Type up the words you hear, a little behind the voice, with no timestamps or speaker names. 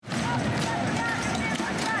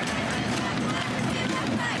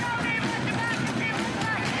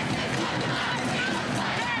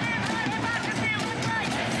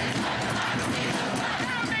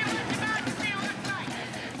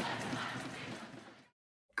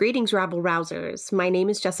Greetings, rabble-rousers. My name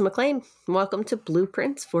is Jessa McLean. Welcome to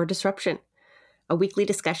Blueprints for Disruption, a weekly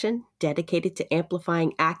discussion dedicated to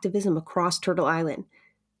amplifying activism across Turtle Island.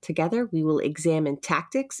 Together, we will examine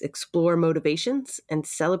tactics, explore motivations, and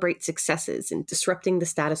celebrate successes in disrupting the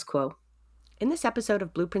status quo. In this episode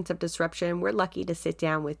of Blueprints of Disruption, we're lucky to sit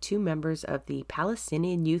down with two members of the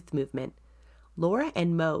Palestinian youth movement. Laura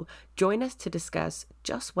and Mo join us to discuss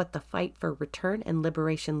just what the fight for return and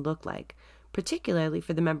liberation look like, particularly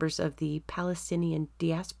for the members of the Palestinian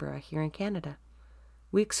diaspora here in Canada.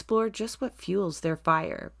 We explore just what fuels their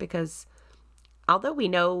fire, because although we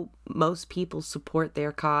know most people support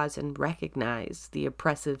their cause and recognize the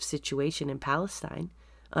oppressive situation in Palestine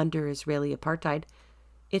under Israeli apartheid,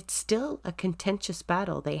 it's still a contentious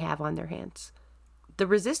battle they have on their hands. The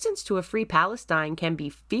resistance to a free Palestine can be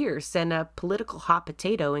fierce and a political hot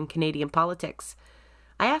potato in Canadian politics.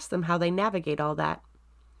 I asked them how they navigate all that.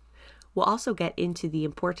 We'll also get into the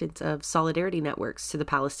importance of solidarity networks to the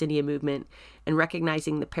Palestinian movement and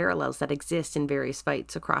recognizing the parallels that exist in various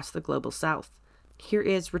fights across the global south. Here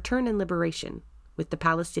is Return and Liberation with the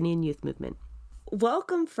Palestinian youth movement.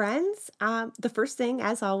 Welcome, friends. The first thing,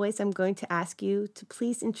 as always, I'm going to ask you to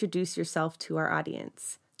please introduce yourself to our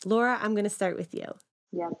audience. Laura, I'm going to start with you.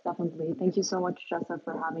 Yes, definitely. Thank you so much, Jessa,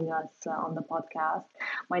 for having us on the podcast.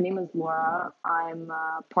 My name is Laura. I'm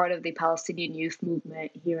part of the Palestinian youth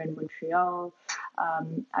movement here in Montreal.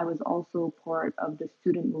 I was also part of the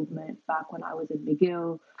student movement back when I was in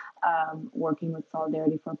McGill, working with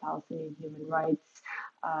Solidarity for Palestinian Human Rights.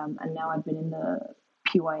 And now I've been in the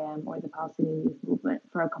PYM, or the Palestinian Youth Movement,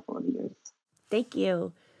 for a couple of years. Thank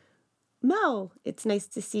you. Mo, it's nice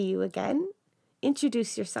to see you again.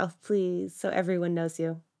 Introduce yourself, please, so everyone knows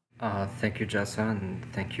you. Thank you, Jessa, and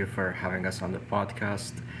thank you for having us on the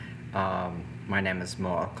podcast. My name is Mo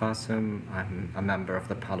Al-Qasim. I'm a member of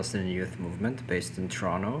the Palestinian Youth Movement based in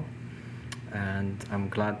Toronto, and I'm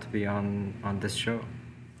glad to be on this show.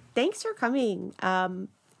 Thanks for coming.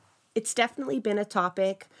 It's definitely been a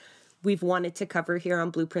topic we've wanted to cover here on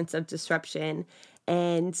Blueprints of Disruption,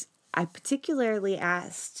 and I particularly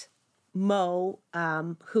asked Mo,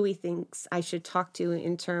 who he thinks I should talk to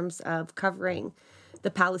in terms of covering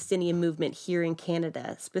the Palestinian movement here in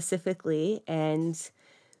Canada specifically. And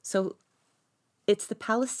so it's the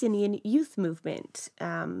Palestinian youth movement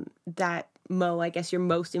that, Mo, I guess you're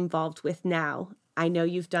most involved with now. I know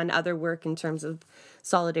you've done other work in terms of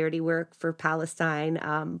solidarity work for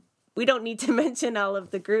Palestine. We don't need to mention all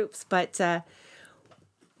of the groups, but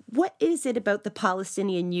what is it about the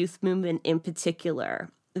Palestinian youth movement in particular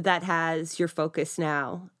that has your focus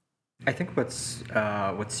now? I think what's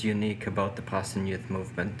unique about the Palestinian youth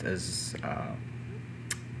movement is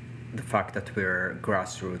the fact that we're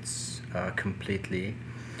grassroots completely.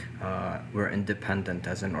 We're independent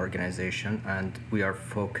as an organization, and we are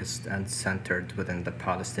focused and centered within the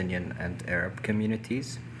Palestinian and Arab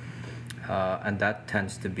communities. And that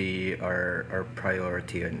tends to be our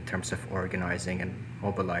priority in terms of organizing and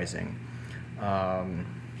mobilizing.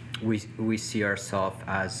 We see ourselves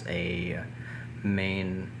as a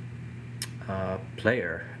main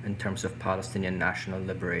player in terms of Palestinian national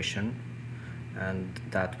liberation, and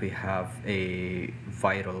that we have a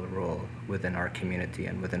vital role within our community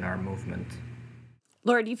and within our movement.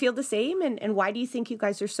 Laura, do you feel the same? And why do you think you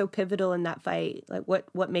guys are so pivotal in that fight? Like,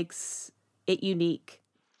 what makes it unique?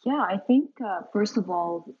 Yeah, I think, first of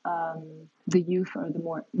all, the youth are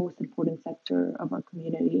the most important sector of our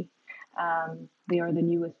community. They are the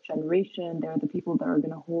newest generation. They're the people that are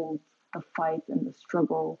going to hold the fight and the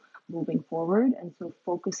struggle moving forward. And so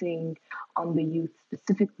focusing on the youth,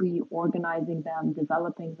 specifically organizing them,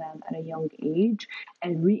 developing them at a young age,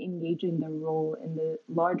 and re-engaging their role in the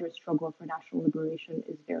larger struggle for national liberation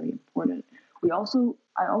is very important. I also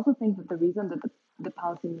think that the reason that the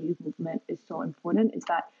Palestinian youth movement is so important is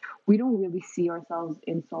that we don't really see ourselves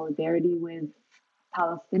in solidarity with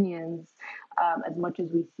Palestinians as much as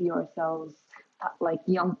we see ourselves like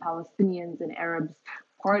young Palestinians and Arabs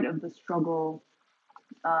part of the struggle.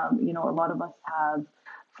 A lot of us have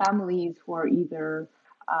families who are either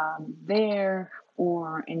there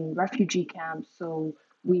or in refugee camps, so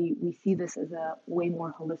we see this as a way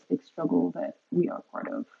more holistic struggle that we are part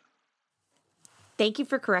of. Thank you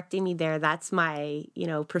for correcting me there. That's my,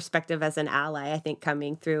 perspective as an ally, I think,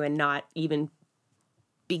 coming through and not even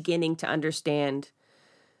beginning to understand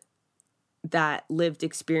that lived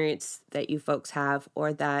experience that you folks have,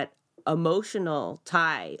 or that emotional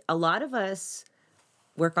tie. A lot of us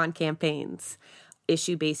work on campaigns,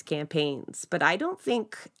 issue-based campaigns, but I don't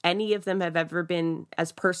think any of them have ever been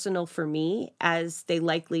as personal for me as they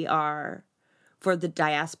likely are for the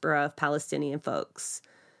diaspora of Palestinian folks.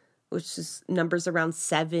 which is numbers around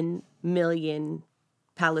 7 million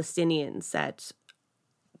Palestinians that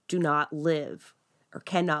do not live or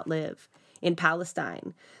cannot live in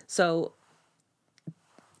Palestine. So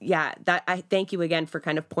yeah, that I thank you again for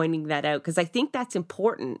kind of pointing that out, because I think that's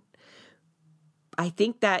important. I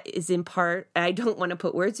think that is in part, I don't want to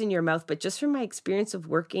put words in your mouth, but just from my experience of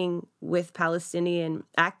working with Palestinian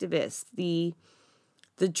activists, the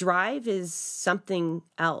drive is something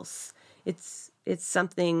else. It's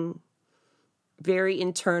something very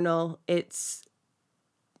internal. It's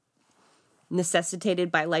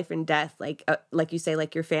necessitated by life and death, like you say,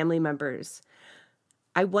 like your family members.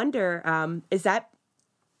 I wonder, is that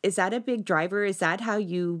a big driver? Is that how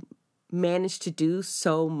you managed to do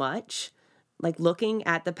so much? Like looking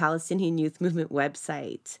at the Palestinian Youth Movement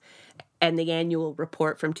website and the annual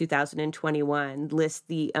report from 2021 lists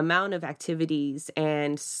the amount of activities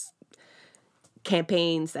and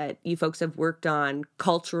campaigns that you folks have worked on,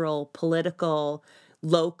 cultural, political,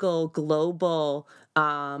 local, global,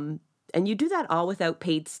 and you do that all without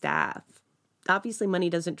paid staff. Obviously,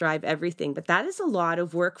 money doesn't drive everything, but that is a lot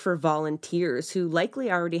of work for volunteers who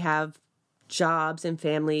likely already have jobs and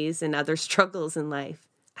families and other struggles in life.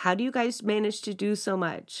 How do you guys manage to do so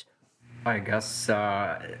much? I guess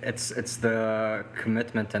it's the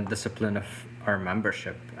commitment and discipline of our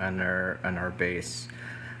membership and our base.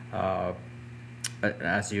 Uh,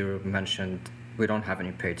 as you mentioned, we don't have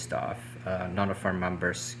any paid staff. None of our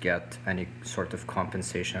members get any sort of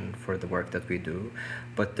compensation for the work that we do,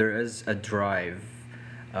 but there is a drive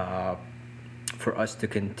for us to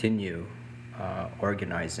continue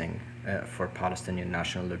organizing for Palestinian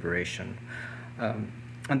national liberation.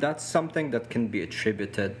 And that's something that can be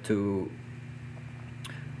attributed to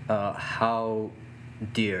how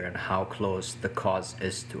dear and how close the cause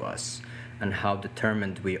is to us, and how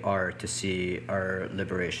determined we are to see our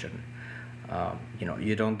liberation.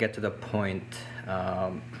 You don't get to the point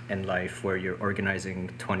in life where you're organizing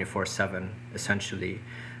 24/7, essentially,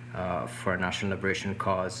 for a national liberation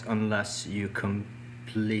cause, unless you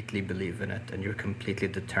completely believe in it and you're completely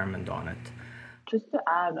determined on it. Just to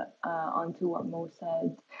add onto what Mo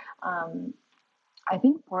said, I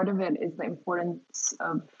think part of it is the importance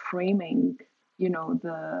of framing,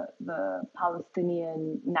 the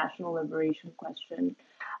Palestinian national liberation question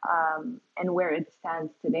and where it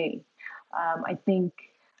stands today. I think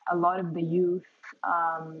a lot of the youth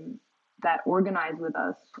that organize with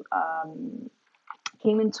us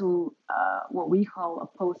came into what we call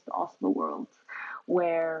a post-Oslo world,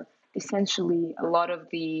 where essentially a lot of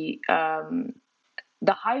the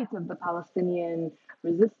height of the Palestinian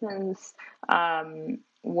resistance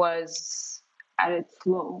was at its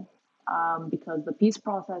low because the peace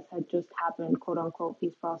process had just happened, quote unquote,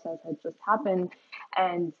 peace process had just happened.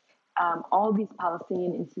 And all these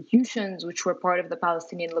Palestinian institutions, which were part of the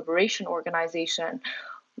Palestinian Liberation Organization,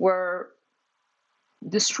 were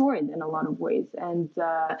destroyed in a lot of ways. And,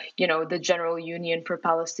 the General Union for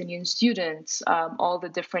Palestinian Students, all the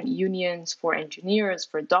different unions for engineers,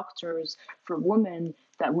 for doctors, for women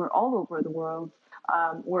that were all over the world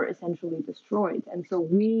were essentially destroyed. And so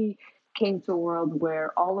we came to a world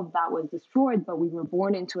where all of that was destroyed, but we were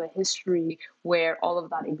born into a history where all of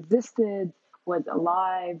that existed, was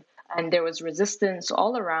alive, and there was resistance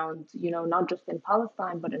all around, not just in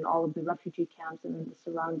Palestine, but in all of the refugee camps and in the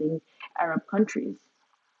surrounding Arab countries.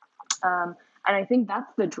 And I think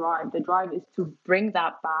that's the drive. The drive is to bring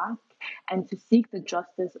that back and to seek the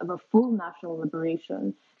justice of a full national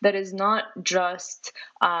liberation that is not just,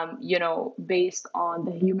 based on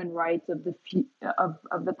the human rights of the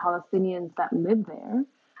Palestinians that live there,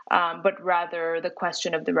 but rather the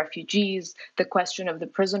question of the refugees, the question of the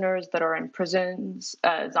prisoners that are in prisons,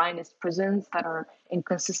 Zionist prisons that are in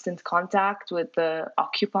consistent contact with the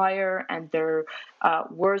occupier and their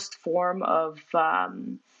worst form of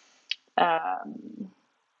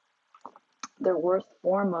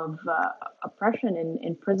oppression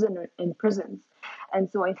in prisons. And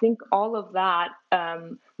so I think all of that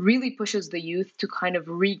really pushes the youth to kind of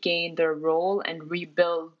regain their role and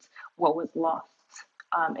rebuild what was lost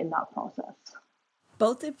in that process.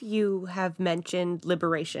 Both of you have mentioned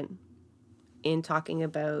liberation in talking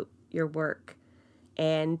about your work.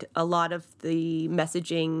 And a lot of the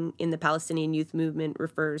messaging in the Palestinian youth movement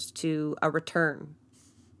refers to a return.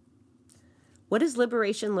 What does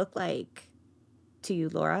liberation look like to you,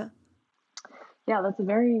 Laura? Yeah, that's a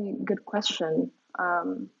very good question.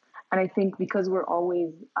 And I think because we're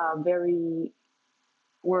always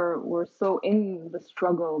we're so in the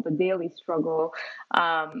struggle, the daily struggle,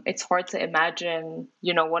 it's hard to imagine,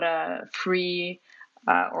 what a free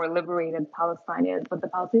or liberated Palestine is. But the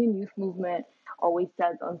Palestinian youth movement always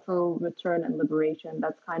says until return and liberation.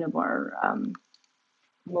 That's kind of our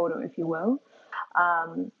motto, if you will.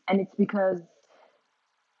 And it's because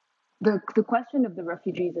the question of the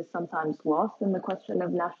refugees is sometimes lost in the question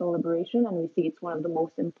of national liberation, and we see it's one of the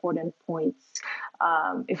most important points.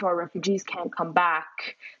 If our refugees can't come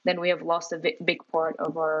back, then we have lost a big part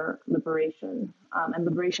of our liberation. And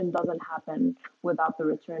liberation doesn't happen without the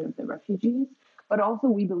return of the refugees. But also,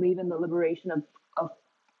 we believe in the liberation of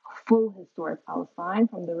full historic Palestine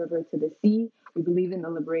from the river to the sea. We believe in the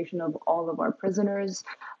liberation of all of our prisoners,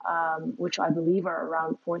 which I believe are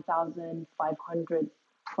around 4,500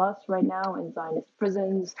 plus right now in Zionist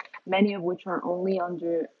prisons, many of which are only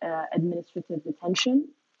under administrative detention,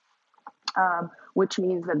 which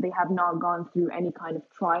means that they have not gone through any kind of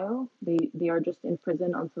trial. They are just in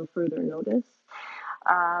prison until further notice.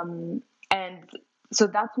 And so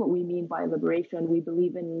that's what we mean by liberation. We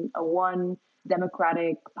believe in a one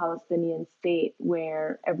democratic Palestinian state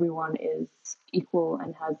where everyone is equal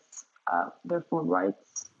and has their full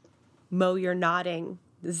rights. Mo, you're nodding.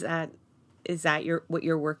 Is that what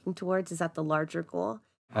you're working towards? Is that the larger goal?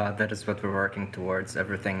 That is what we're working towards,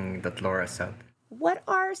 everything that Laura said. What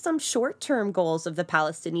are some short-term goals of the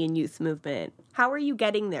Palestinian youth movement? How are you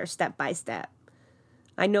getting there step by step?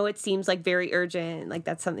 I know it seems like very urgent, like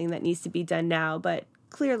that's something that needs to be done now, but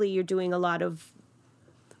clearly you're doing a lot of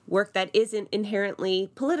work that isn't inherently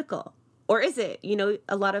political. Or is it? You know,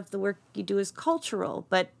 a lot of the work you do is cultural,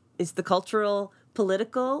 but is the cultural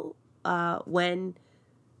political when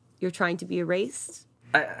you're trying to be erased?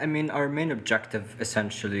 I mean, our main objective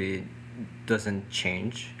essentially doesn't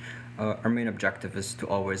change. Our main objective is to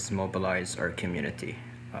always mobilize our community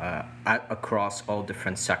across all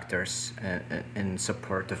different sectors in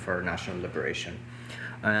support of our national liberation.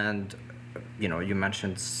 And, you know, you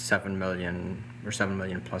mentioned 7 million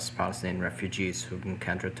plus Palestinian refugees who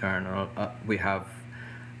can't return. We have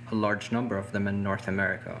a large number of them in North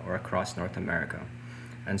America or across North America.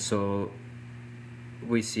 And so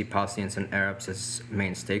we see Palestinians and Arabs as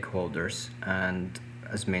main stakeholders, and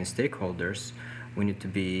as main stakeholders, we need to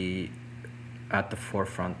be at the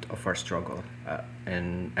forefront of our struggle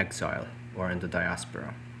in exile or in the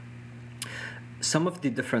diaspora. Some of the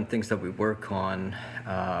different things that we work on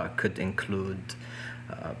could include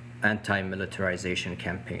anti-militarization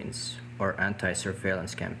campaigns or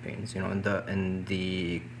anti-surveillance campaigns. You know, in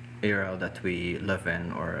the era that we live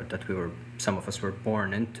in, or that some of us were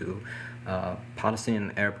born into, Palestinian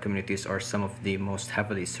and Arab communities are some of the most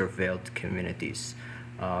heavily surveilled communities.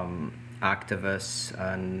 Activists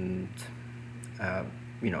and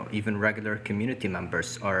even regular community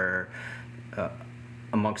members are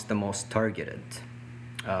amongst the most targeted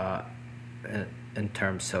in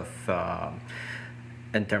terms of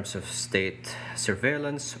state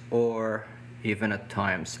surveillance, or even at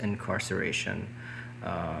times incarceration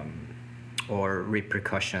or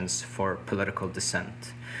repercussions for political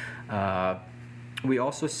dissent. We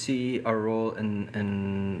also see a role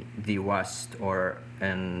in the West, or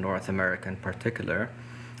in North America in particular,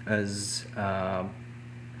 as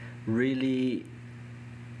really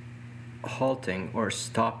halting or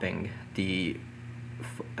stopping the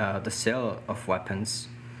sale of weapons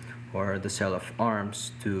or the sale of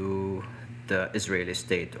arms to the Israeli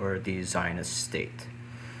state or the Zionist state.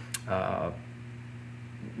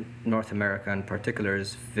 North America in particular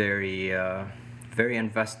is very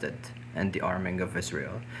invested in the arming of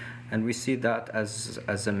Israel, and we see that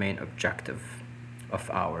as a main objective of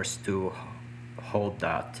ours, to hold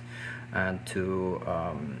that and to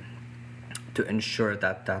ensure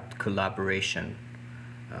that collaboration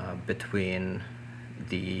between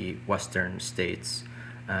the Western states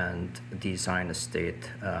and the Zionist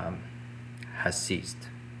state has ceased.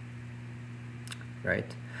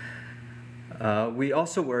 Right? We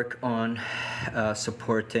also work on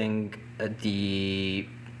supporting the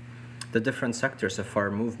different sectors of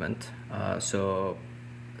our movement. So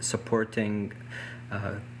supporting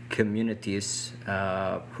communities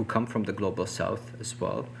who come from the global south as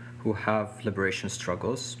well, who have liberation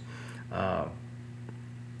struggles.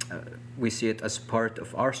 We see it as part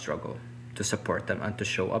of our struggle to support them and to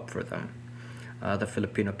show up for them. The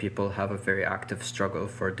Filipino people have a very active struggle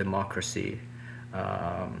for democracy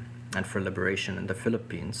and for liberation in the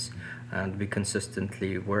Philippines, and we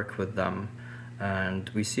consistently work with them, and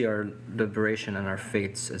we see our liberation and our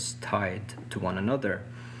fates as tied to one another.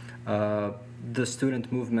 The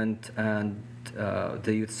student movement and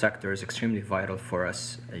the youth sector is extremely vital for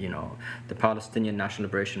us. You know, the Palestinian National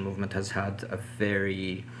Liberation Movement has had a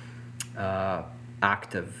very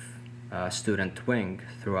active student wing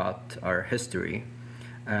throughout our history,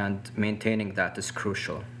 and maintaining that is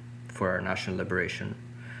crucial for our national liberation.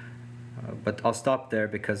 But I'll stop there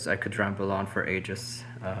because I could ramble on for ages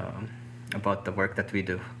about the work that we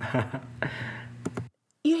do.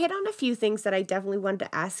 You hit on a few things that I definitely wanted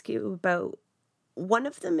to ask you about. One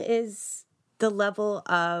of them is the level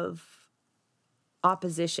of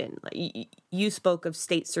opposition. You spoke of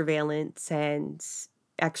state surveillance and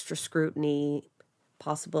extra scrutiny,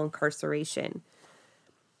 possible incarceration.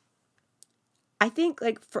 I think,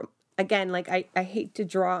 I hate to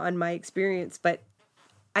draw on my experience, but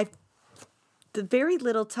the very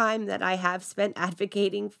little time that I have spent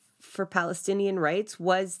advocating for Palestinian rights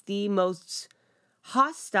was the most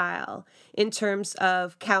hostile in terms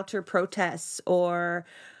of counter protests or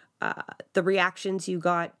the reactions you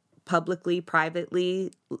got publicly,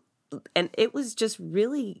 privately. And it was just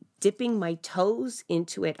really dipping my toes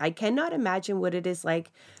into it. I cannot imagine what it is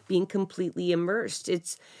like being completely immersed.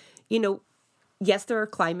 It's, yes, there are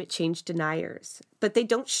climate change deniers, but they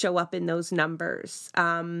don't show up in those numbers.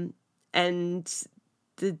 And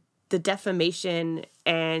the defamation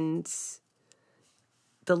and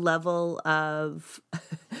the level of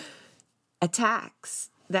attacks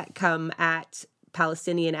that come at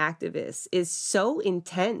Palestinian activists is so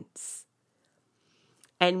intense.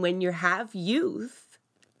 And when you have youth,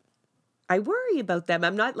 I worry about them.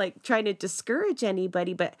 I'm not trying to discourage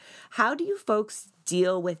anybody, but how do you folks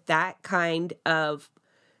deal with that kind of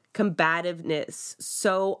combativeness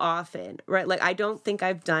so often, right? I don't think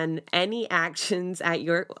I've done any actions at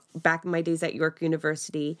back in my days at York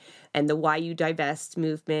University and the Why You Divest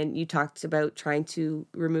movement. You talked about trying to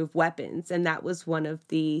remove weapons, and that was one of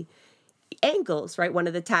the angles, right? One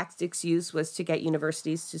of the tactics used was to get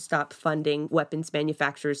universities to stop funding weapons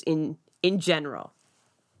manufacturers in general.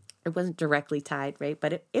 It wasn't directly tied, right?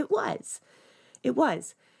 But it was. It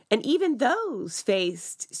was. And even those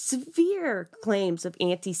faced severe claims of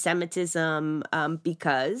anti-Semitism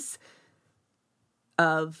because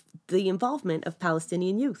of the involvement of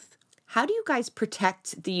Palestinian youth. How do you guys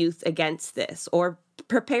protect the youth against this or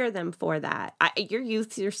prepare them for that? Your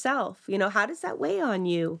youth yourself, how does that weigh on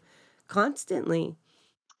you constantly?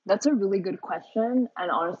 That's a really good question.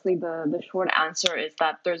 And honestly, the short answer is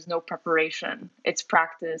that there's no preparation. It's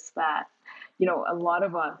practice that, a lot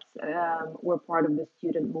of us were part of the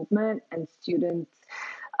student movement, and student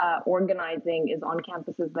organizing is on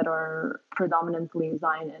campuses that are predominantly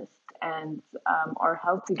Zionist and are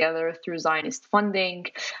held together through Zionist funding.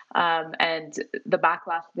 And the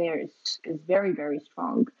backlash there is very, very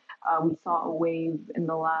strong. We saw a wave in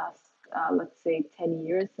the last let's say 10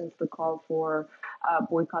 years since the call for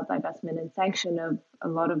boycott, divestment, and sanction of a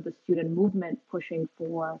lot of the student movement pushing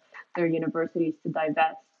for their universities to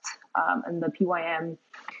divest. And the PYM,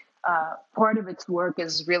 part of its work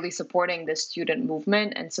is really supporting the student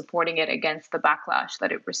movement and supporting it against the backlash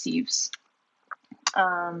that it receives.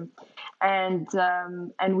 And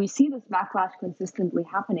we see this backlash consistently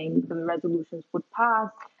happening. The resolutions would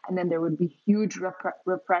pass, and then there would be huge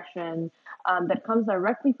repression that comes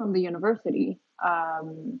directly from the university,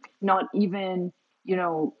 not even,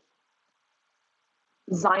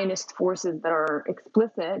 Zionist forces that are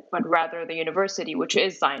explicit, but rather the university, which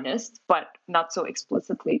is Zionist, but not so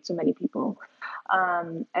explicitly to many people.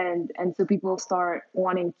 And so people start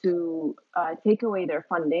wanting to take away their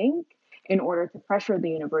funding in order to pressure the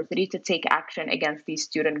university to take action against these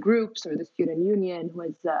student groups or the student union who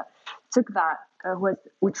has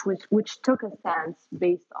which took a stance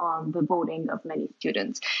based on the voting of many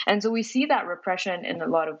students. And so we see that repression in a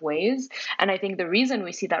lot of ways. And I think the reason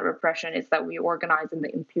we see that repression is that we organize in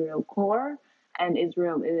the imperial core, and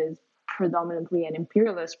Israel is predominantly an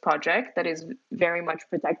imperialist project that is very much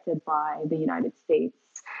protected by the United States,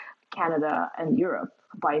 Canada, and Europe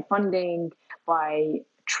by funding, by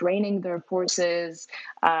training their forces,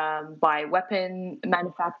 by weapon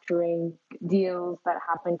manufacturing deals that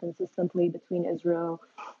happen consistently between Israel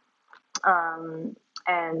and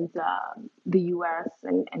the U.S.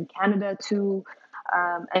 and Canada too.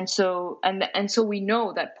 And so we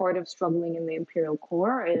know that part of struggling in the imperial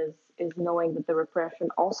core is knowing that the repression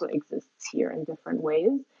also exists here in different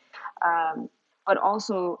ways. But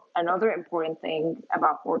also another important thing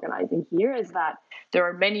about organizing here is that there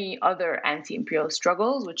are many other anti-imperial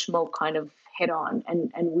struggles, which Mo kind of hit on,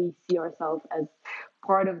 and we see ourselves as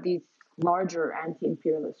part of these larger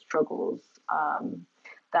anti-imperialist struggles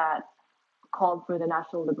that called for the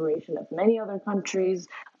national liberation of many other countries,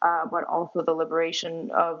 but also the liberation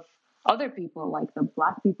of other people, like the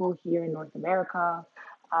Black people here in North America,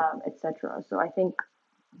 etc. So I think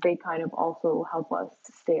they kind of also help us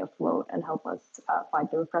stay afloat and help us fight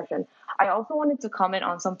the repression. I also wanted to comment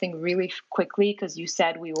on something really quickly, because you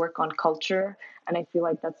said we work on culture, and I feel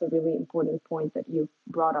like that's a really important point that you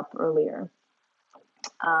brought up earlier.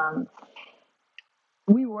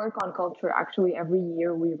 We work on culture. Actually, every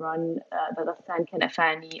year we run the Ghassan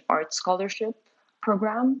Kanafani Art Scholarship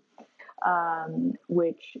Program,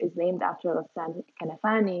 which is named after Ghassan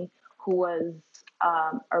Kanafani, who was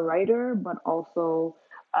a writer, but also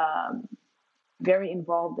um, very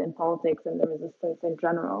involved in politics and the resistance in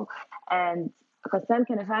general. And Ghassan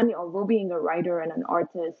Kanafani, although being a writer and an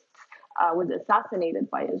artist, was assassinated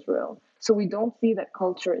by Israel. So we don't see that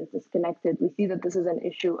culture is disconnected. We see that this is an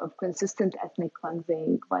issue of consistent ethnic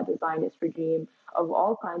cleansing by the Zionist regime of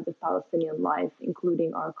all kinds of Palestinian life,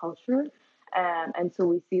 including our culture. And so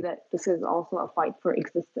we see that this is also a fight for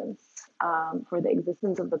existence, for the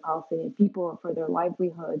existence of the Palestinian people, for their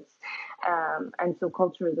livelihoods. And so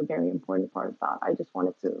culture is a very important part of that. I just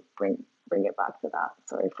wanted to bring it back to that.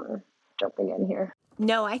 Sorry for jumping in here.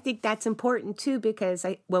 No, I think that's important too, because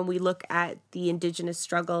when we look at the indigenous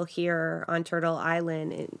struggle here on Turtle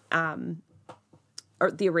Island,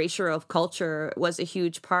 or the erasure of culture was a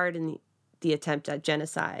huge part in the attempt at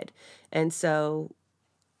genocide. And so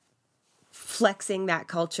flexing that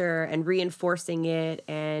culture and reinforcing it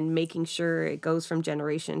and making sure it goes from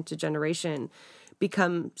generation to generation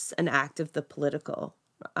becomes an act of the political.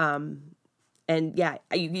 And yeah,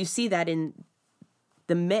 you see that in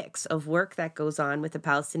the mix of work that goes on with the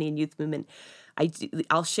Palestinian youth movement.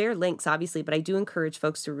 I'll share links, obviously, but I do encourage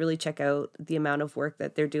folks to really check out the amount of work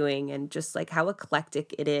that they're doing and just like how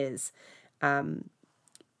eclectic it is.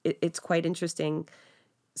 It's quite interesting.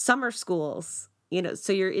 Summer schools,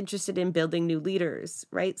 so you're interested in building new leaders,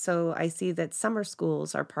 right? So I see that summer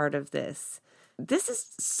schools are part of this. This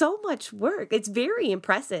is so much work. It's very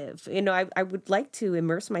impressive. I would like to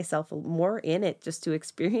immerse myself more in it just to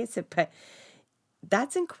experience it, but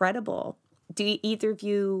that's incredible.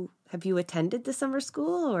 Have you attended the summer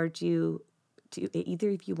school, or do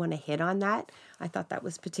either of you want to hit on that? I thought that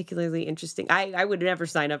was particularly interesting. I would never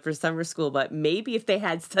sign up for summer school, but maybe if they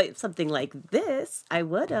had something like this, I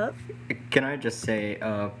would have. Can I just say,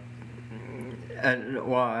 I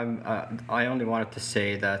only wanted to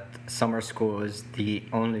say that summer school is the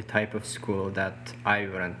only type of school that I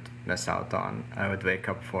wouldn't miss out on. I would wake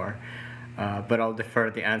up for. But I'll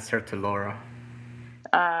defer the answer to Laura.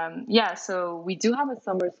 So we do have a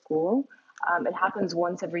summer school. It happens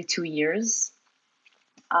once every 2 years.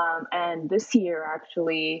 And this year,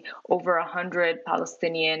 actually, over 100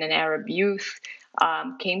 Palestinian and Arab youth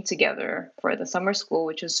came together for the summer school,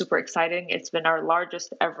 which is super exciting. It's been our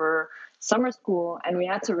largest ever summer school, and we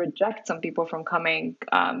had to reject some people from coming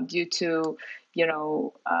due to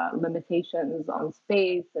limitations on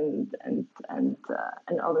space and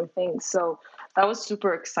other things. So that was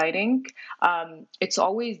super exciting. It's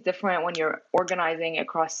always different when you're organizing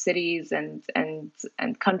across cities and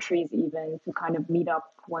countries, even, to kind of meet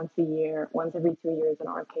up once a year, once every 2 years in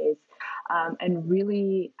our case, and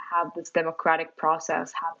really have this democratic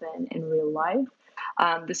process happen in real life.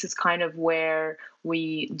 This is kind of where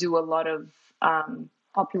we do a lot of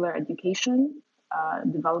popular education,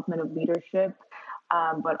 development of leadership,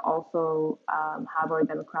 but also have our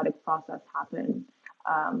democratic process happen,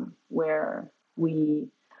 where we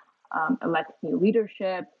elect new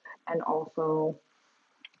leadership and also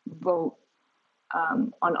vote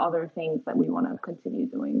on other things that we want to continue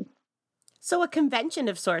doing. So a convention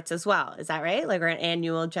of sorts as well, is that right? Like, or an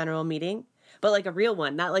annual general meeting, but like a real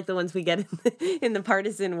one, not like the ones we get in the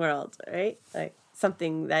partisan world, right? Like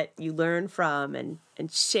something that you learn from and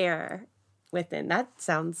share within. That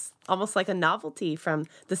sounds almost like a novelty from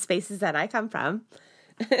the spaces that I come from.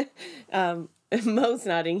 Mo's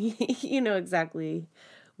nodding. You know exactly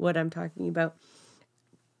what I'm talking about.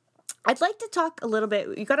 I'd like to talk a little bit.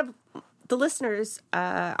 The listeners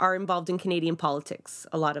are involved in Canadian politics,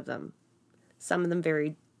 a lot of them. Some of them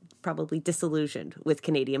very probably disillusioned with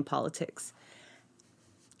Canadian politics.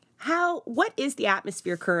 What is the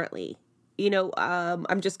atmosphere currently?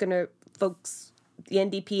 I'm just going to, folks, the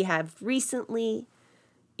NDP have recently,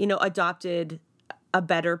 adopted a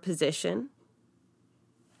better position.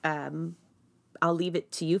 I'll leave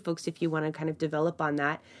it to you folks if you want to kind of develop on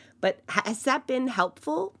that. But has that been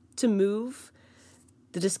helpful to move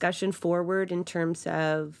the discussion forward in terms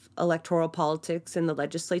of electoral politics in the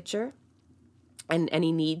legislature and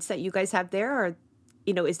any needs that you guys have there? Or,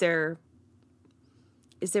 is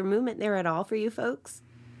there movement there at all for you folks?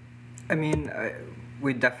 I mean,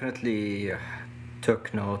 we definitely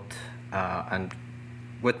took note and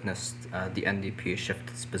witnessed the NDP shift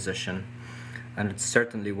its position, and it's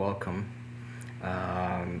certainly welcome.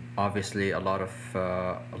 Obviously, a lot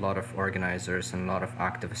of organizers and a lot of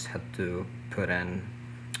activists had to put in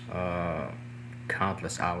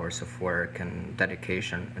countless hours of work and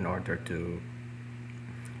dedication in order to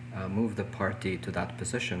move the party to that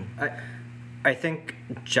position. I think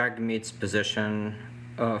Jagmeet's position,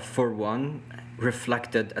 for one,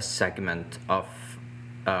 reflected a segment of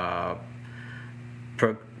uh,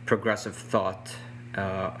 progressive thought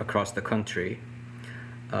across the country.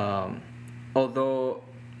 Um, Although,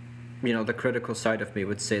 the critical side of me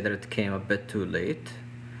would say that it came a bit too late,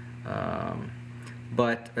 um,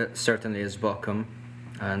 but it certainly is welcome,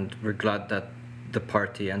 and we're glad that the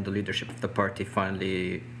party and the leadership of the party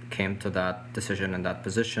finally came to that decision and that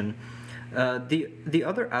position. The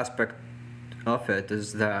other aspect of it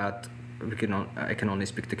is that I can only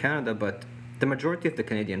speak to Canada, but the majority of the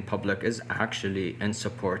Canadian public is actually in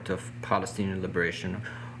support of Palestinian liberation,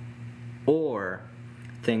 or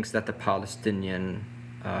thinks that the Palestinian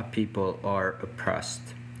people are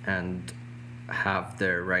oppressed and have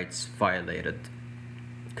their rights violated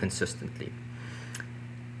consistently.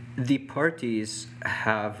 The parties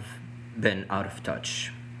have been out of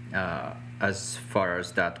touch as far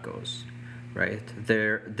as that goes, right?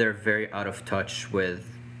 They're very out of touch with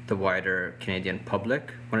the wider Canadian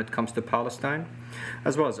public when it comes to Palestine,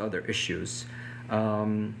 as well as other issues.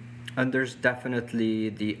 And there's definitely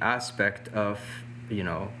the aspect of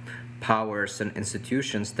powers and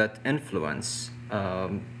institutions that influence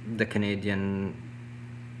the Canadian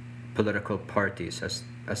political parties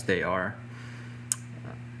as they are.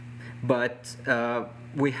 But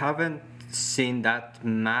we haven't seen that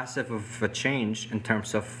massive of a change in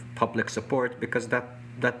terms of public support, because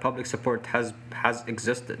that public support has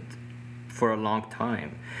existed for a long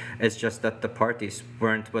time. It's just that the parties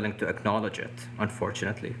weren't willing to acknowledge it,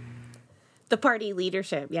 unfortunately. The party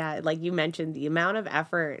leadership, yeah, like you mentioned, the amount of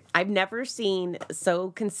effort. I've never seen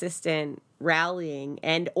so consistent rallying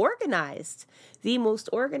and organized. The most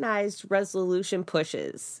organized resolution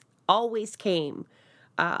pushes always came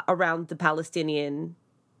around the Palestinian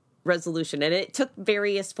resolution, and it took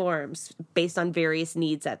various forms based on various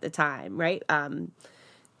needs at the time, right?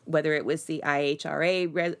 Whether it was the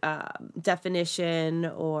IHRA definition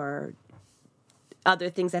or other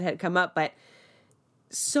things that had come up, but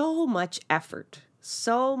so much effort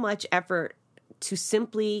to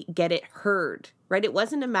simply get it heard, right? It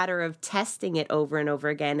wasn't a matter of testing it over and over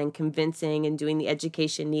again and convincing and doing the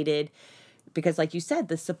education needed, because like you said,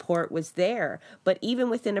 the support was there. But even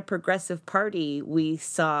within a progressive party, we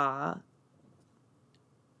saw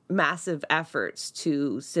massive efforts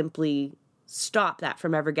to simply stop that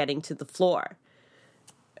from ever getting to the floor,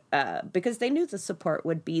 because they knew the support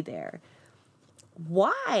would be there.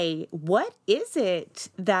 Why? What is it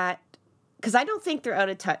that... Because I don't think they're out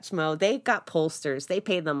of touch, Mo. They've got pollsters. They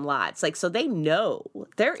pay them lots. So they know.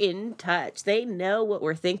 They're in touch. They know what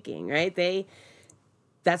we're thinking, right?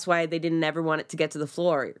 That's why they didn't ever want it to get to the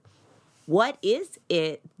floor. What is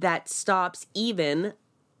it that stops even,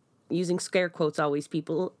 using scare quotes always,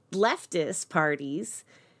 people, leftist parties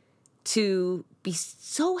to be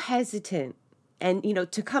so hesitant and,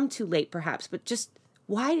 to come too late perhaps, but just...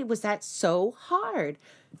 Why was that so hard?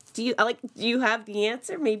 Do you have the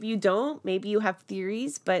answer? Maybe you don't. Maybe you have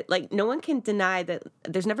theories, but no one can deny that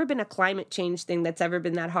there's never been a climate change thing that's ever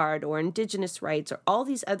been that hard, or Indigenous rights, or all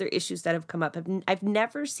these other issues that have come up. I've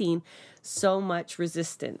never seen so much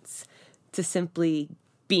resistance to simply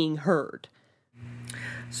being heard.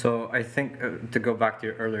 So I think, to go back to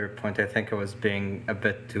your earlier point, I think I was being a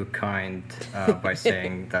bit too kind by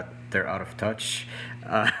saying that they're out of touch.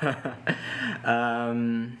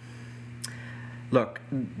 Look,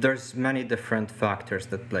 there's many different factors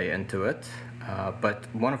that play into it, but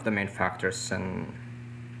one of the main factors in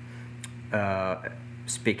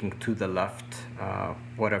speaking to the left,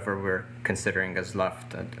 whatever we're considering as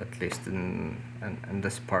left, at least in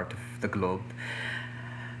this part of the globe,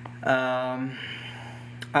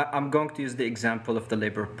 I'm going to use the example of the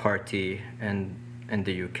Labour Party in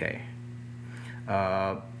the UK.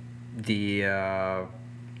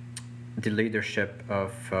 The leadership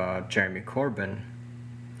of Jeremy Corbyn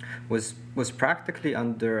was practically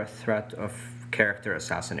under a threat of character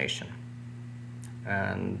assassination,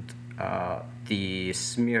 and the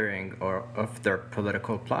smearing of their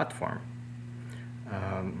political platform.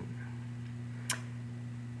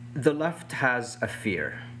 The left has a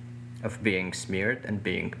fear of being smeared and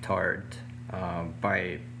being tarred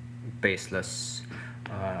by baseless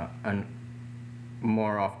and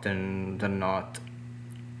more often than not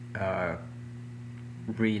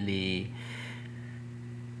really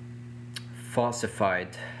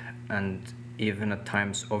falsified and even at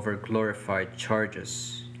times over-glorified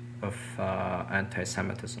charges of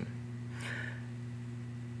anti-Semitism.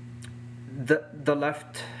 The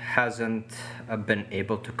left hasn't been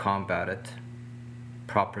able to combat it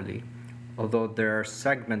properly, although there are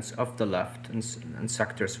segments of the left and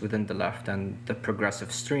sectors within the left and the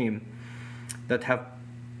progressive stream that have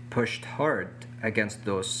pushed hard against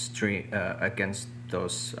those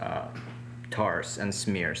tars and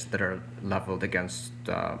smears that are leveled against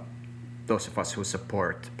those of us who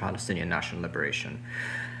support Palestinian national liberation.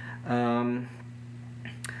 Um,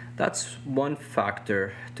 that's one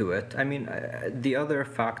factor to it. I mean, the other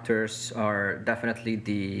factors are definitely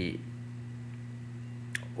the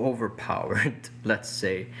overpowered, let's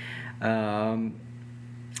say, um,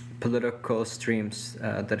 political streams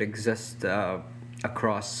that exist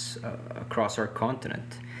across our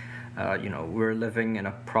continent. We're living in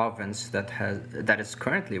a province that is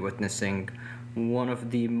currently witnessing one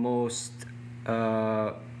of the most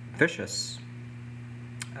vicious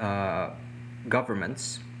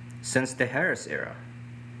governments since the Harris era,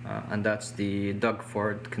 and that's the Doug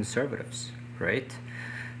Ford conservatives, right?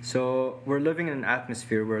 So we're living in an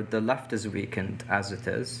atmosphere where the left is weakened as it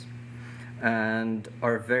is, and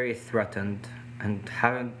are very threatened and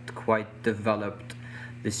haven't quite developed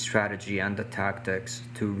the strategy and the tactics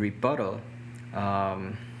to rebuttal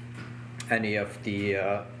any of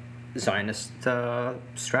the Zionist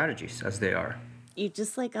strategies as they are. You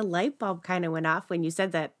just like a light bulb kind of went off when you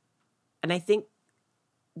said that. And I think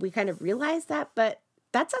we kind of realized that, but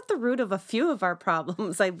that's at the root of a few of our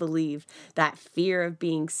problems, I believe, that fear of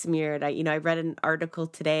being smeared. I read an article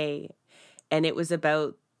today, and it was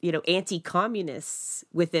about, anti-communists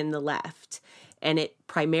within the left, and it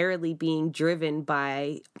primarily being driven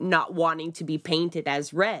by not wanting to be painted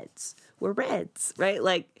as reds. We're reds, right?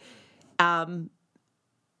 Like, thank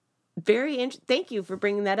you for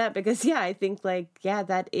bringing that up, because, I think,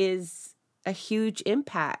 that is a huge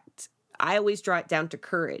impact. I always draw it down to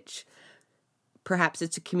courage. Perhaps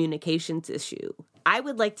it's a communications issue. I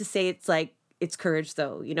would like to say it's courage,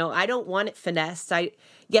 though. I don't want it finessed.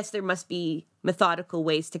 Yes, there must be methodical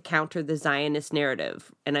ways to counter the Zionist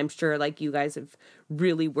narrative. And I'm sure you guys have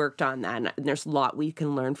really worked on that. And there's a lot we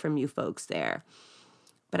can learn from you folks there.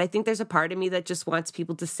 But I think there's a part of me that just wants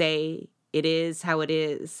people to say it is how it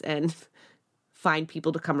is and find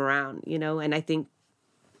people to come around, and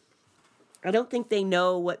I don't think they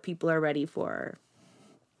know what people are ready for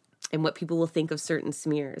and what people will think of certain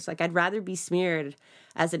smears. I'd rather be smeared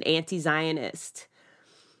as an anti-Zionist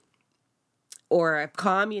or a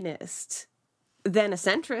communist than a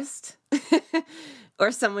centrist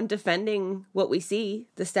or someone defending what we see,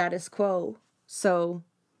 the status quo. So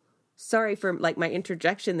sorry for my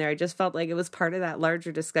interjection there. I just felt like it was part of that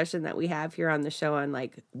larger discussion that we have here on the show on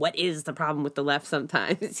what is the problem with the left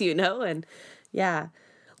sometimes, and yeah.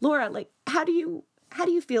 Laura, how do you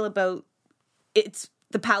feel about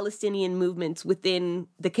the Palestinian movements within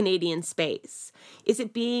the Canadian space? Is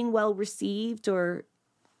it being well received, or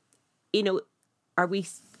are we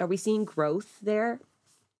seeing growth there?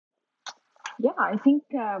 Yeah, I think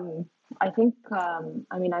I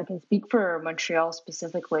mean, I can speak for Montreal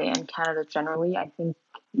specifically and Canada generally. I think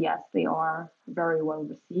yes, they are very well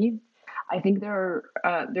received. I think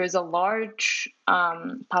there's a large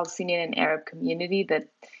Palestinian and Arab community that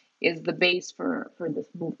is the base for this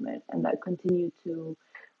movement, and that continue to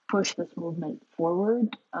push this movement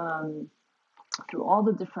forward through all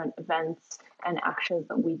the different events and actions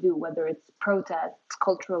that we do, whether it's protests,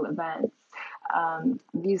 cultural events.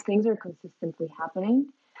 These things are consistently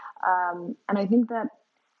happening. And I think that,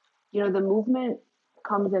 the movement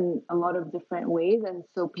comes in a lot of different ways. And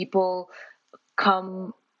so people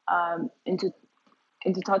come into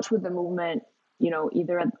touch with the movement,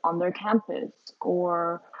 either on their campus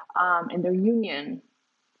or in their union.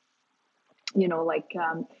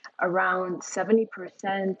 Around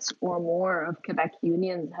 70% or more of Quebec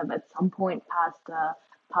unions have at some point passed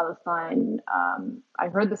Palestine. I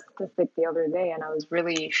heard the statistic the other day, and I was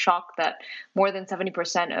really shocked that more than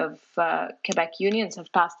 70% of Quebec unions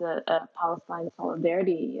have passed a Palestine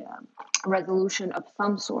solidarity resolution of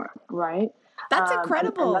some sort, right? That's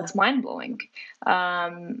incredible. And that's mind-blowing.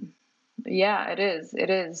 Yeah, it is. It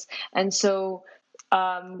is. And so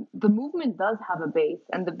the movement does have a base,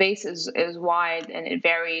 and the base is wide and it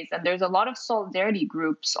varies. And there's a lot of solidarity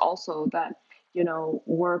groups also that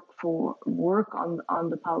work on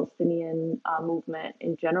the Palestinian movement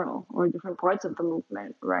in general, or different parts of the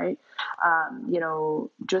movement, right?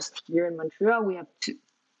 Just here in Montreal, we have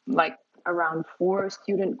around 4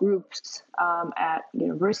 student groups at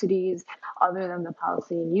universities, other than the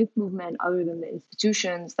Palestinian youth movement, other than the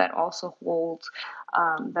institutions that also hold,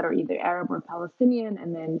 that are either Arab or Palestinian,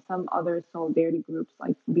 and then some other solidarity groups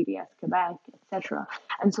like BDS Quebec, etc.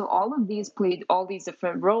 And so all of these played all these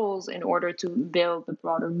different roles in order to build the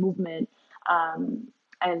broader movement,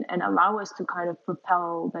 and allow us to kind of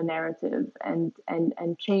propel the narrative and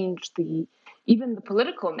change the even the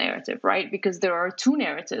political narrative, right? Because there are two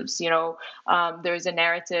narratives. There's a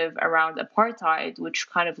narrative around apartheid, which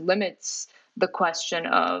kind of limits the question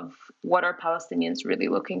of what are Palestinians really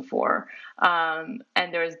looking for, and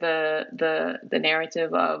there's the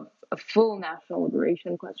narrative of a full national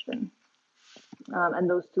liberation question, and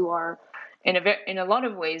those two are in a lot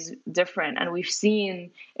of ways different. And we've seen,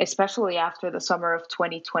 especially after the summer of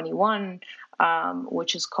 2021,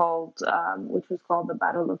 which was called the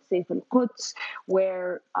Battle of Saif al-Quds,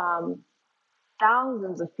 where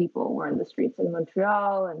thousands of people were in the streets in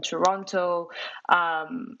Montreal and Toronto.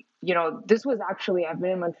 This was actually, I've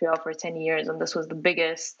been in Montreal for 10 years, and this was the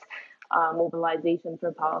biggest mobilization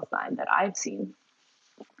for Palestine that I've seen.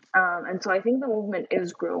 And so I think the movement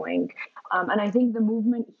is growing. And I think the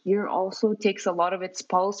movement here also takes a lot of its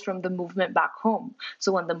pulse from the movement back home.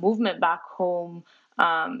 So when the movement back home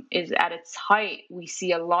is at its height, we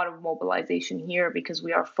see a lot of mobilization here because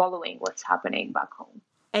we are following what's happening back home.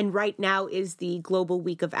 And right now is the Global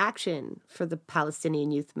Week of Action for the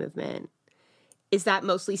Palestinian Youth Movement. Is that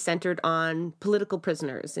mostly centered on political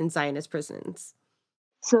prisoners in Zionist prisons?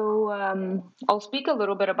 So I'll speak a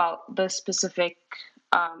little bit about the specific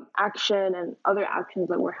action and other actions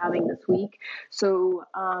that we're having this week. So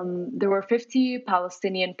there were 50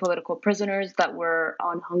 Palestinian political prisoners that were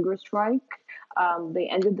on hunger strike. They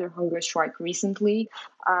ended their hunger strike recently.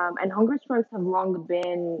 And hunger strikes have long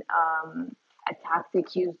been a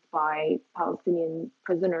tactic used by Palestinian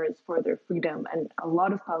prisoners for their freedom. And a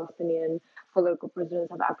lot of Palestinian political prisoners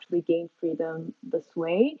have actually gained freedom this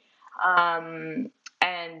way.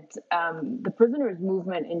 And the prisoners'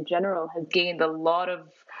 movement in general has gained a lot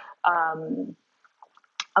of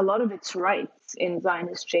its rights in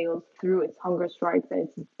Zionist jails through its hunger strikes and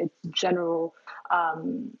its general,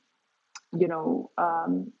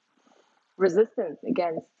 resistance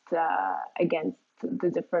against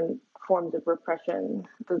the different forms of repression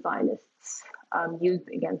the Zionists used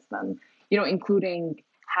against them. Including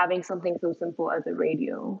having something so simple as a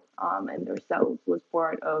radio and their cells was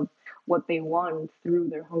part of what they won through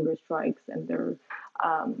their hunger strikes and their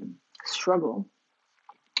struggle.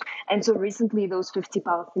 And so recently, those 50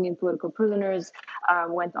 Palestinian political prisoners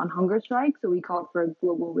went on hunger strike. So we called for a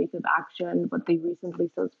global week of action, but they recently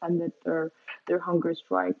suspended their hunger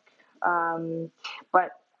strike.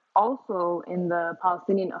 But also in the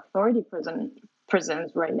Palestinian Authority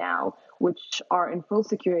prisons right now, which are in full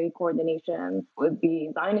security coordination with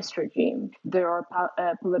the Zionist regime, there are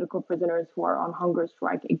political prisoners who are on hunger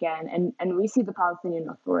strike again. And we see the Palestinian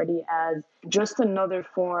Authority as just another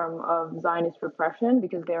form of Zionist repression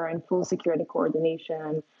because they are in full security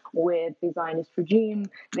coordination with the Zionist regime.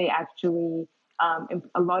 They actually,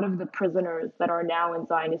 a lot of the prisoners that are now in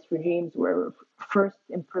Zionist regimes were first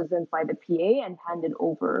imprisoned by the PA and handed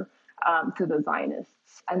over to the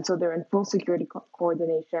Zionists. And so they're in full security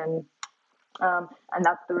coordination. And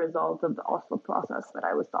that's the result of the Oslo process that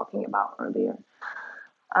I was talking about earlier.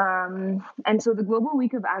 And so the Global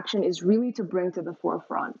Week of Action is really to bring to the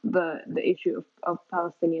forefront the issue of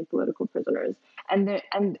Palestinian political prisoners.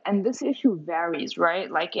 And this issue varies,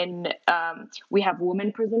 right? Like we have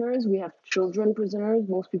women prisoners, we have children prisoners.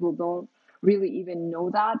 Most people don't really even know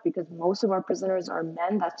that because most of our prisoners are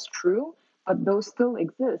men. That's true, but those still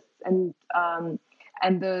exist. And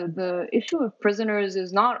the issue of prisoners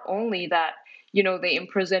is not only that, they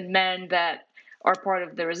imprison men that are part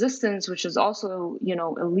of the resistance, which is also,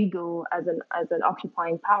 illegal as an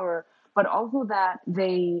occupying power, but also that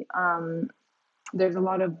there's a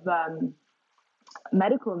lot of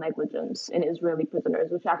medical negligence in Israeli prisoners,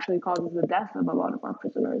 which actually causes the death of a lot of our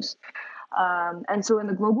prisoners. And so in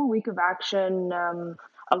the Global Week of Action,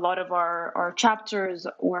 a lot of our chapters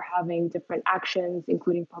were having different actions,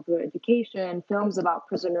 including popular education, films about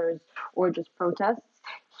prisoners, or just protests.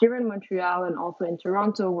 Here in Montreal and also in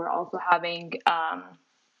Toronto, we're also having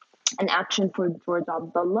an action for George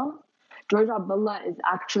Abdullah. George Abdullah is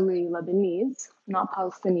actually Lebanese, not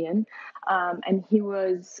Palestinian, and he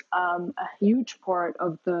was a huge part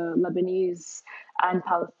of the Lebanese and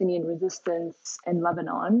Palestinian resistance in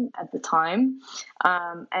Lebanon at the time,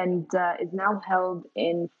 and is now held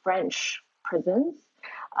in French prisons.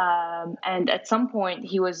 And at some point,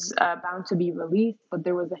 he was bound to be released, but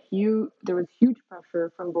there was huge pressure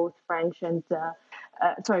from both French and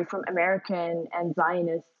from American and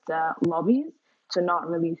Zionist lobbies to not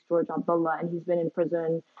release George Abdullah, and he's been in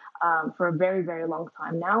prison for a very, very long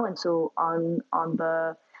time now. And so on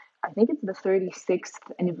the, I think it's the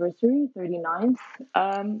 36th anniversary, 39th.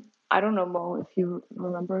 I don't know, Mo, if you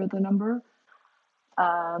remember the number.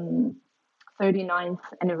 39th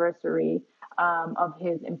anniversary of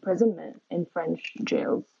his imprisonment in French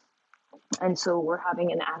jails. And so we're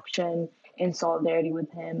having an action in solidarity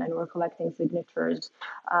with him, and we're collecting signatures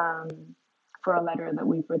for a letter that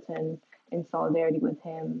we've written in solidarity with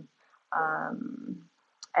him. And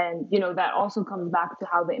that also comes back to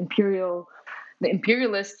how the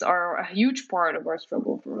imperialists are a huge part of our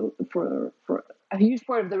struggle for a huge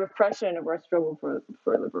part of the repression of our struggle for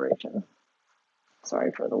liberation.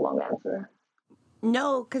 Sorry for the long answer.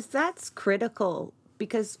 No, because that's critical.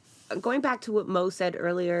 Because going back to what Mo said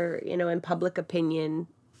earlier, in public opinion,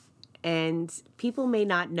 and people may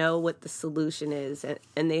not know what the solution is,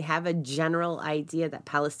 and they have a general idea that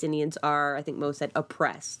Palestinians are, I think Mo said,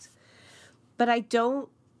 oppressed. But I don't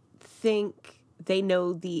think they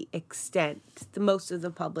know the extent. Most of the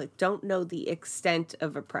public don't know the extent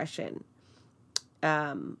of oppression,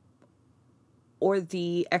 or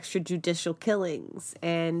the extrajudicial killings.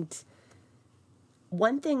 And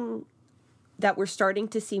one thing that we're starting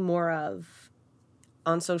to see more of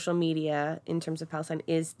on social media in terms of Palestine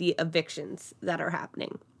is the evictions that are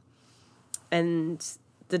happening and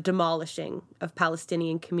the demolishing of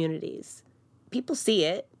Palestinian communities. People see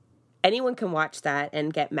it. Anyone can watch that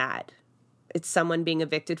and get mad. It's someone being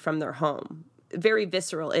evicted from their home. Very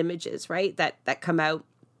visceral images, right? That come out,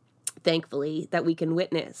 thankfully, that we can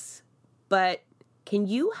witness. But can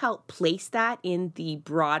you help place that in the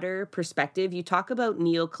broader perspective? You talk about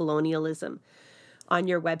neocolonialism on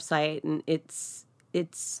your website and its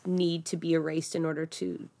need to be erased in order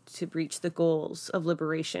to reach the goals of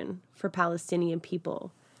liberation for Palestinian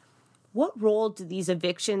people. What role do these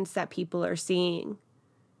evictions that people are seeing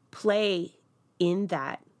play in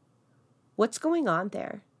that? What's going on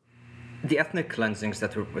there? The ethnic cleansings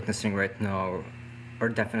that we're witnessing right now are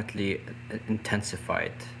definitely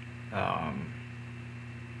intensified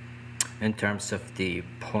in terms of the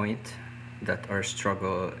point that our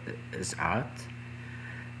struggle is at.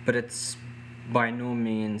 But it's by no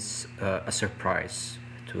means a surprise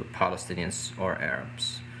to Palestinians or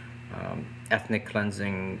Arabs. Ethnic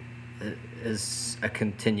cleansing is a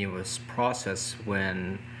continuous process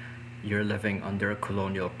when you're living under a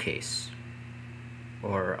colonial case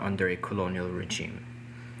or under a colonial regime,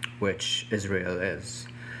 which Israel is.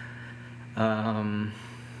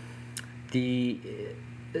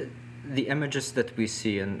 The images that we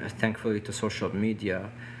see, and thankfully to social media,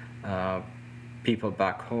 people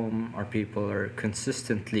back home or people are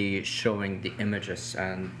consistently showing the images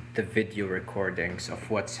and the video recordings of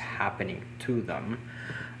what's happening to them,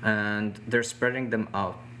 and they're spreading them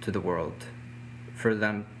out to the world for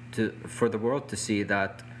the world to see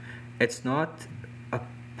that it's not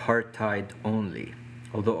apartheid only,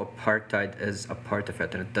 although apartheid is a part of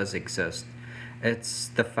it and it does exist. It's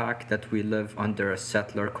the fact that we live under a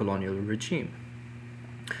settler colonial regime,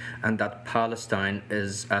 and that Palestine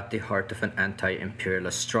is at the heart of an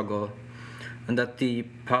anti-imperialist struggle, and that the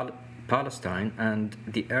Palestine and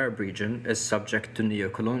the Arab region is subject to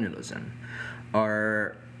neocolonialism.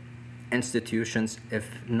 Our institutions,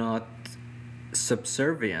 if not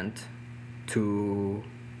subservient to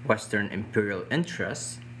Western imperial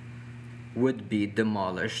interests, would be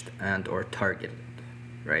demolished and or targeted,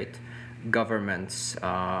 right? Governments,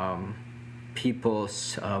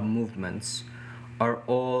 people's movements are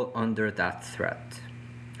all under that threat.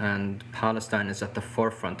 And Palestine is at the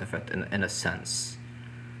forefront of it in a sense,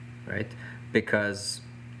 right? Because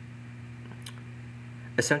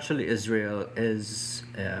essentially Israel is,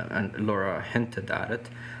 and Laura hinted at it,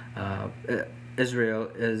 Israel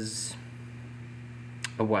is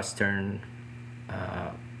a Western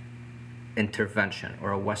intervention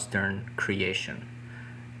or a Western creation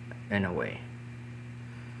in a way,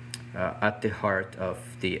 at the heart of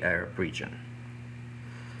the Arab region.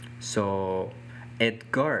 So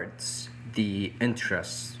it guards the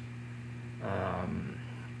interests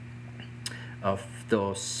of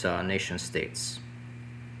those nation states,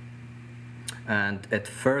 and it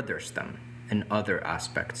furthers them in other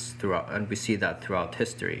aspects throughout, and we see that throughout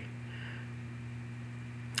history.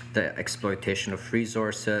 The exploitation of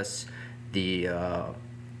resources, the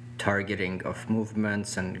targeting of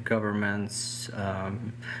movements and governments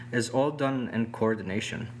is all done in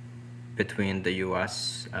coordination between the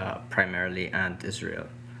US primarily and Israel,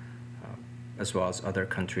 as well as other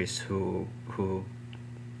countries who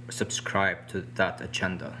subscribe to that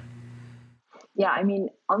agenda. Yeah, I mean,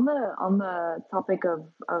 on the topic of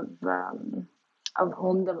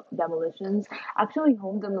home demolitions, actually,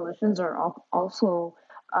 home demolitions are also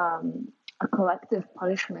a collective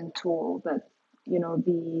punishment tool that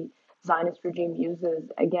the Zionist regime uses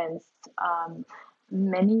against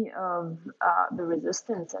many of the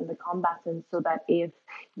resistance and the combatants, so that if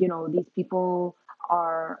these people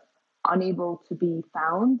are unable to be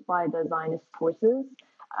found by the Zionist forces,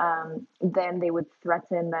 then they would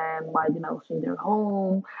threaten them by demolishing their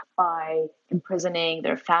home, by imprisoning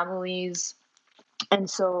their families. And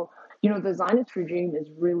so, the Zionist regime is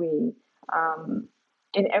really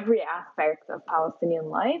in every aspect of Palestinian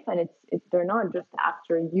life, and they're not just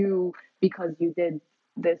after you because you did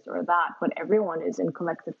this or that, but everyone is in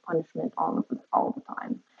collective punishment all the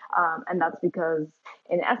time. And that's because,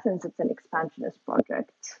 in essence, it's an expansionist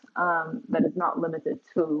project that is not limited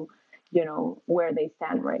to, where they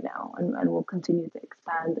stand right now, and will continue to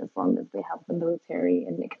expand as long as they have the military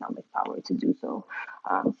and economic power to do so,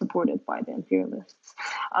 supported by the imperialists.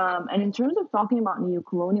 And in terms of talking about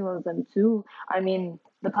neocolonialism too, I mean,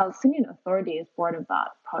 the Palestinian Authority is part of that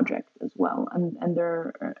project as well, and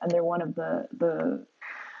they're one of the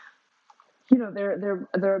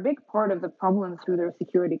they're a big part of the problem through their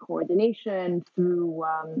security coordination, through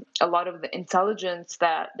a lot of the intelligence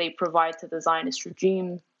that they provide to the Zionist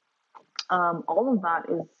regime. All of that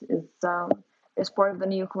is part of the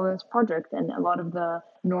neocolonialist project, and a lot of the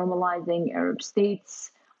normalizing Arab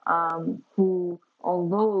states, who,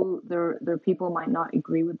 although their people might not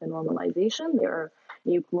agree with the normalization, there are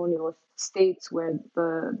neocolonialist states where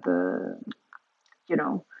the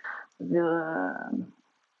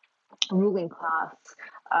ruling class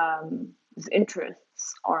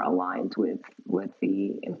interests are aligned with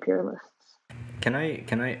the imperialists. Can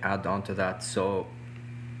I add on to that? So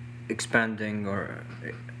expanding or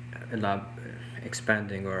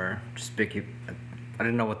expanding or just I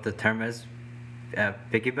don't know what the term is.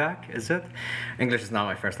 Piggyback, is it? English is not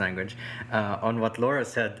my first language. On what Laura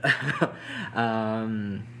said.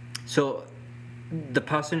 So the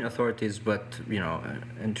Palestinian Authority is what,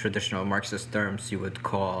 in traditional Marxist terms, you would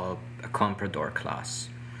call a comprador class.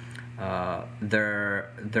 They're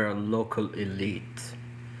a local elite.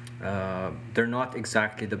 They're not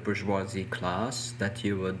exactly the bourgeoisie class that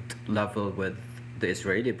you would level with the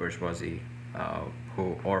Israeli bourgeoisie,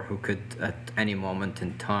 who could at any moment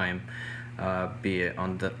in time be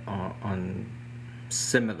on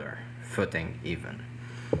similar footing even.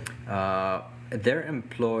 They're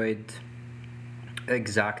employed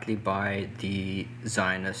exactly by the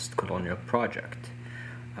Zionist colonial project.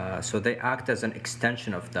 So they act as an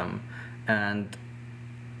extension of them, and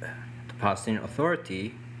the Palestinian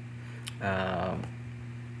Authority,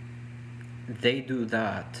 they do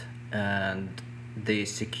that, and they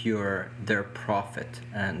secure their profit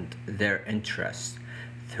and their interest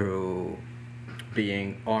through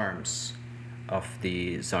being arms of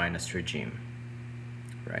the Zionist regime,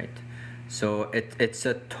 right? So it's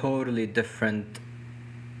a totally different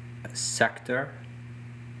sector,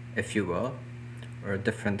 if you will, or a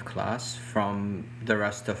different class from the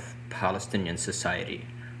rest of Palestinian society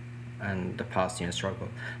and the Palestinian struggle.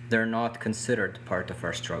 They're not considered part of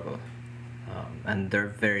our struggle, and they're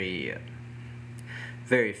very,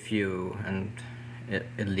 very few and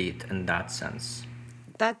elite in that sense.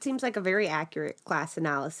 That seems like a very accurate class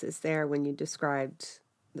analysis there when you described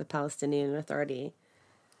the Palestinian Authority.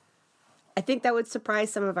 I think that would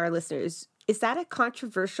surprise some of our listeners. Is that a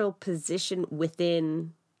controversial position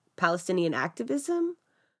within Palestinian activism?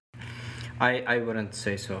 I wouldn't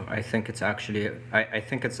say so. I think it's actually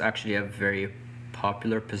a very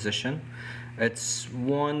popular position. It's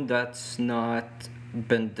one that's not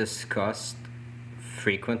been discussed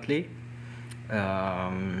frequently,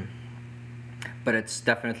 but it's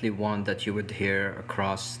definitely one that you would hear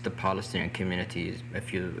across the Palestinian communities.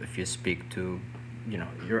 If you speak to,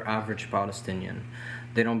 your average Palestinian,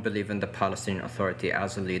 they don't believe in the Palestinian Authority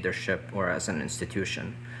as a leadership or as an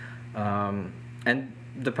institution, and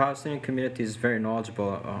the Palestinian community is very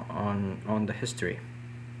knowledgeable on the history.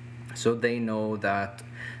 So they know that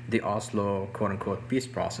the Oslo quote-unquote peace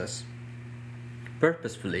process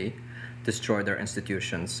purposefully destroyed their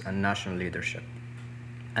institutions and national leadership,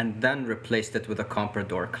 and then replaced it with a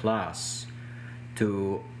comprador class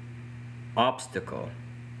to obstacle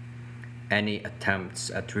any attempts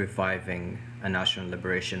at reviving a national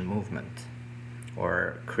liberation movement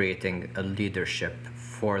or creating a leadership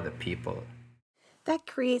for the people. That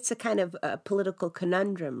creates a kind of a political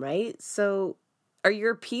conundrum, right? So are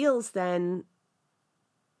your appeals then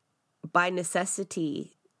by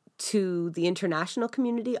necessity to the international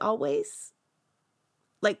community always?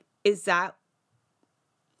 Like, is that...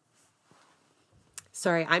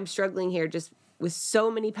 Sorry, I'm struggling here just with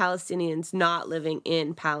so many Palestinians not living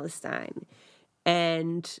in Palestine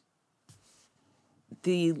and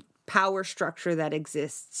the power structure that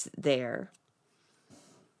exists there.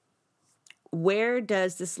 Where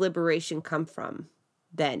does this liberation come from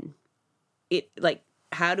then?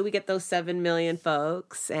 How do we get those 7 million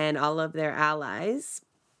folks and all of their allies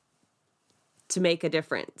to make a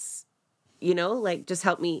difference? Like, just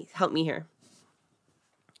help me here.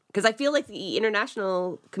 Because I feel like the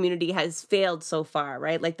international community has failed so far,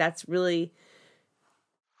 right? Like, that's really...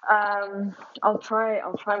 I'll try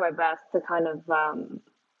my best to kind of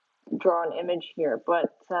draw an image here,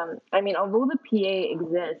 but I mean, although the PA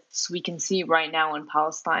exists, we can see right now in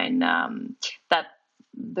Palestine that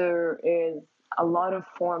there is a lot of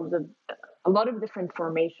different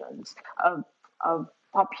formations of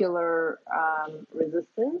popular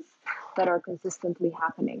resistance that are consistently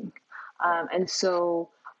happening, and so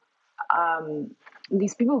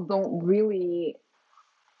these people don't really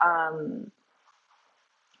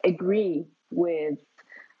agree with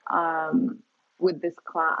this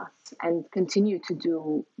class and continue to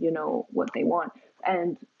do what they want.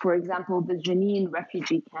 And for example, the Jenin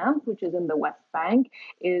refugee camp, which is in the West Bank,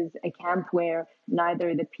 is a camp where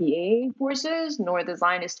neither the PA forces nor the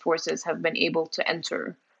Zionist forces have been able to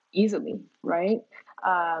enter easily, right?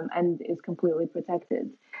 And is completely protected.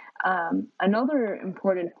 Another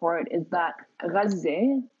important part is that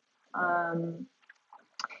Gaza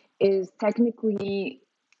is technically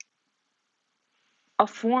a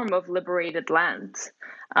form of liberated land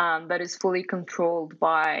that is fully controlled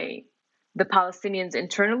by the Palestinians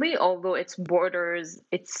internally, although its borders,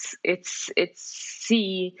 its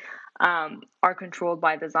sea, are controlled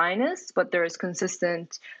by the Zionists, but there is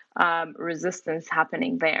consistent resistance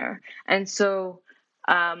happening there. And so,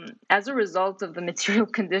 as a result of the material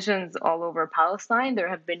conditions all over Palestine, there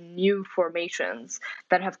have been new formations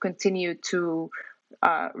that have continued to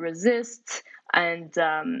resist and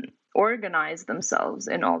organize themselves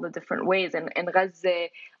in all the different ways. And in Gaza,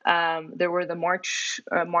 there were the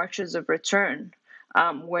marches of return,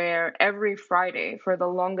 where every Friday, for the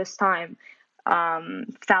longest time,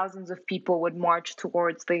 thousands of people would march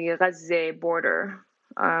towards the Gaza border,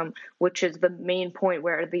 which is the main point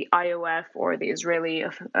where the IOF, or the Israeli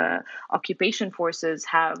occupation forces,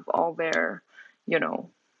 have all their,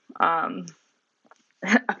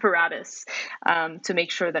 apparatus to make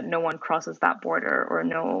sure that no one crosses that border, or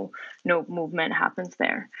no movement happens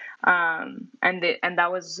there.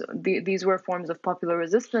 These were forms of popular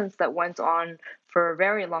resistance that went on for a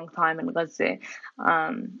very long time in Gaza.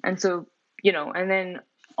 And so, and then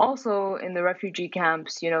also in the refugee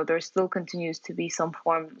camps, there still continues to be some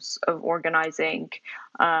forms of organizing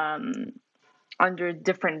under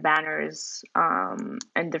different banners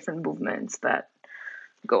and different movements that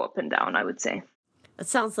go up and down, I would say. It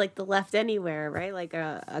sounds like the left anywhere, right? Like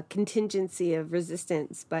a contingency of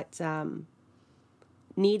resistance, but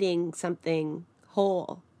needing something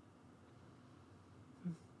whole.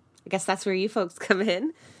 I guess that's where you folks come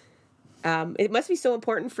in. It must be so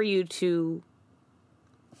important for you to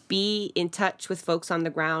be in touch with folks on the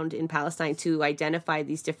ground in Palestine, to identify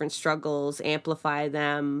these different struggles, amplify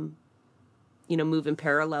them, move in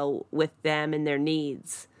parallel with them and their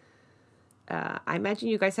needs. I imagine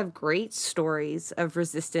you guys have great stories of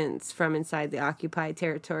resistance from inside the occupied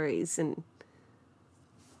territories, and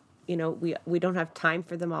we don't have time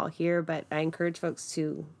for them all here, but I encourage folks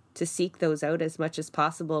to seek those out as much as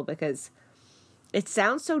possible, because it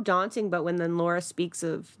sounds so daunting, but when then Laura speaks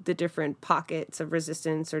of the different pockets of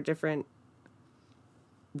resistance or different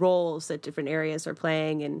roles that different areas are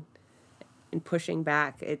playing and pushing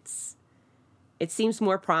back, it seems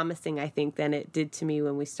more promising, I think, than it did to me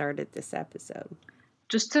when we started this episode.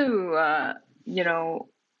 Just to,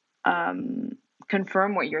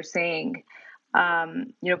 confirm what you're saying,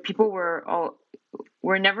 people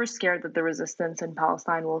were never scared that the resistance in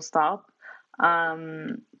Palestine will stop.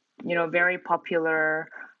 Very popular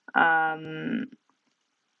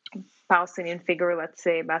Palestinian figure, let's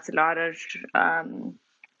say Basil Araj,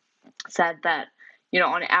 said that,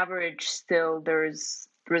 on average, still there's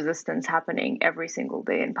resistance happening every single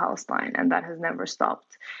day in Palestine, and that has never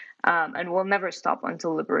stopped, and will never stop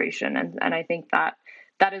until liberation. And I think that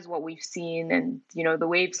is what we've seen, and the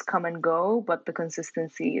waves come and go, but the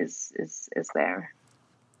consistency is there.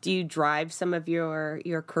 Do you drive some of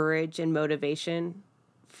your courage and motivation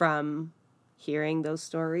from hearing those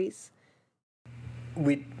stories?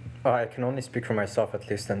 I can only speak for myself, at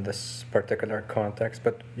least in this particular context,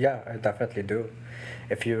 but yeah, I definitely do.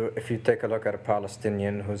 If you take a look at a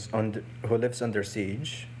Palestinian who lives under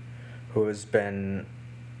siege, who has been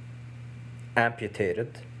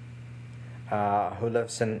amputated, who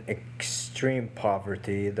lives in extreme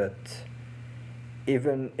poverty, that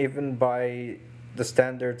even by the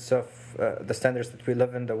standards that we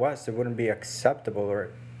live in the West, it wouldn't be acceptable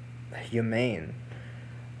or humane.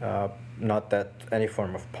 Not that any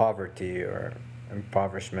form of poverty or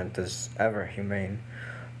impoverishment is ever humane.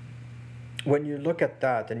 When you look at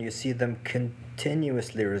that and you see them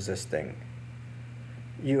continuously resisting,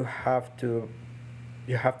 you have to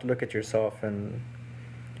look at yourself and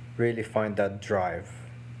really find that drive,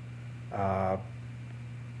 uh,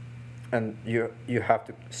 and you have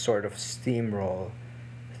to sort of steamroll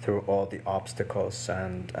through all the obstacles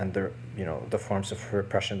and the the forms of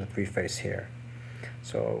repression that we face here.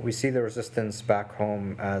 So we see the resistance back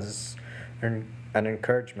home as an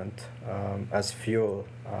encouragement, as fuel,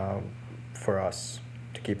 for us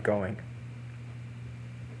to keep going.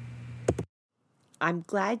 I'm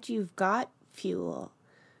glad you've got fuel,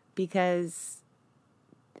 because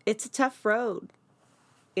it's a tough road,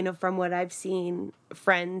 from what I've seen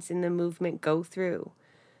friends in the movement go through.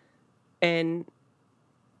 And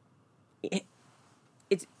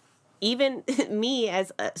it's even me,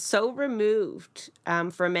 as so removed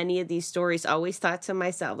from many of these stories, always thought to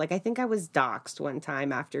myself, like, I think I was doxxed one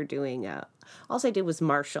time after doing all I did was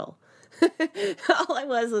marshal. All I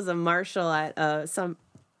was a marshal at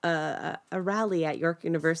a rally at York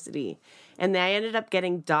University, and I ended up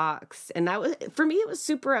getting doxxed. And that was, for me, it was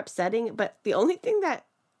super upsetting. But the only thing that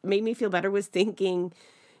made me feel better was thinking,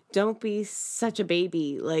 don't be such a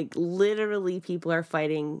baby. Like, literally, people are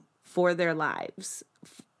fighting for their lives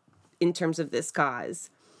in terms of this cause.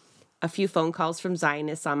 A few phone calls from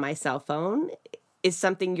Zionists on my cell phone is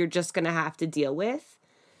something you're just going to have to deal with.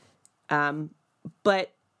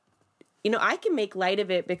 But, I can make light of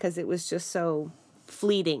it because it was just so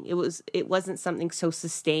fleeting. It wasn't something so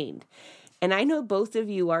sustained. And I know both of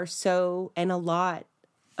you are and a lot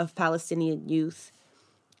of Palestinian youth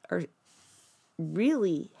are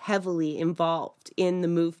really heavily involved in the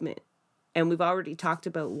movement. And we've already talked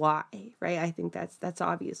about why, right? I think that's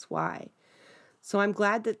obvious why. So I'm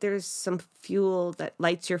glad that there's some fuel that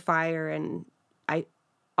lights your fire. And I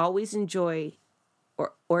always enjoy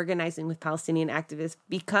organizing with Palestinian activists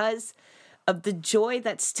because of the joy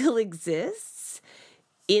that still exists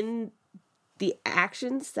in the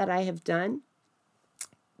actions that I have done,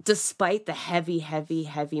 despite the heavy, heavy,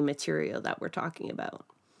 heavy material that we're talking about,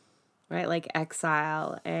 right? Like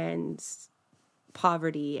exile and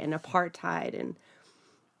poverty and apartheid and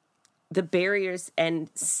the barriers. And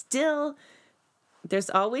still, there's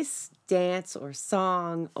always dance or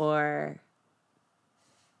song or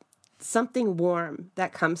something warm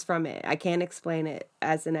that comes from it. I can't explain it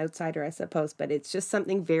as an outsider, I suppose, but it's just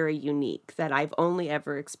something very unique that I've only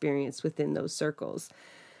ever experienced within those circles.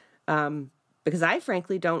 Because I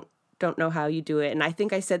frankly don't know how you do it. And I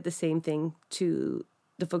think I said the same thing to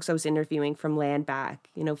the folks I was interviewing from Land Back,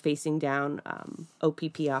 facing down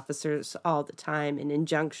OPP officers all the time and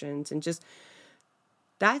injunctions, and just,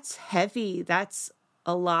 that's heavy. That's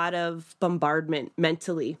a lot of bombardment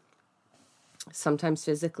mentally, sometimes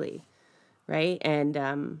physically, right? And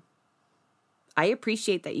I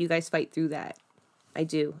appreciate that you guys fight through that. I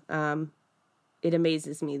do. It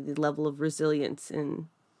amazes me, the level of resilience in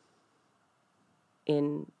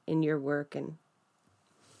your work. And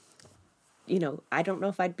I don't know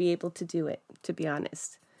if I'd be able to do it, to be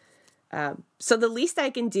honest. So the least I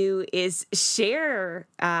can do is share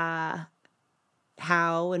how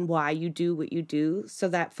and why you do what you do, so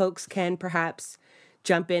that folks can perhaps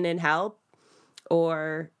jump in and help,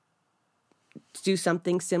 or do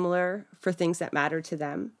something similar for things that matter to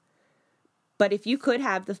them. But if you could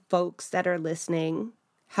have the folks that are listening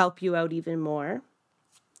help you out even more,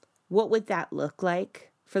 what would that look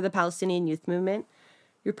like for the Palestinian youth movement?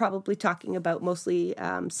 You're probably talking about mostly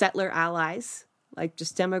settler allies, like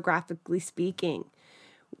just demographically speaking.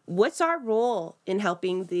 What's our role in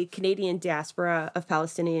helping the Canadian diaspora of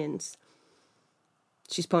Palestinians?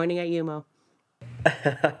 She's pointing at you, Mo.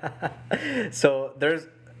 So there's,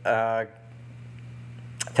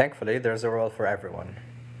 thankfully, there's a role for everyone.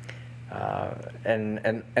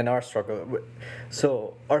 And our struggle,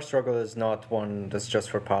 so our struggle is not one that's just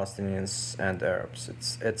for Palestinians and Arabs.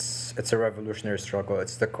 It's a revolutionary struggle.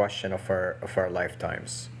 It's the question of our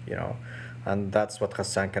lifetimes, and that's what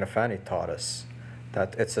Ghassan Kanafani taught us,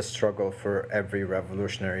 that it's a struggle for every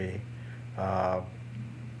revolutionary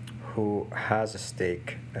who has a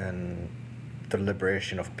stake in the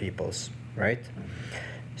liberation of peoples, right?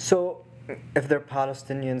 So if they're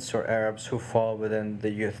Palestinians or Arabs who fall within the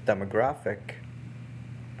youth demographic,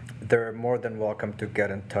 they're more than welcome to get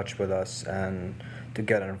in touch with us and to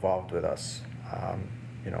get involved with us.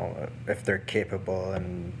 If they're capable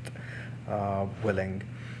and willing.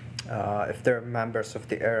 If they're members of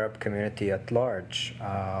the Arab community at large,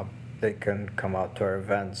 they can come out to our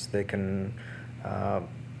events. They can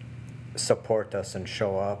support us and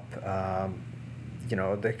show up.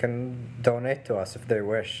 They can donate to us if they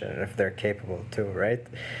wish and if they're capable too, right?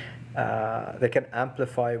 They can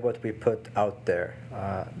amplify what we put out there,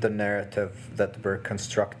 the narrative that we're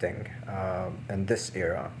constructing in this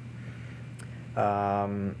era.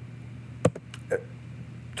 Um,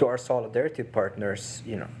 to our solidarity partners,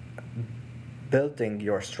 building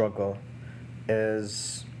your struggle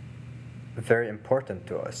is very important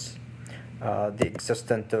to us. The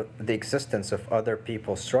existence of other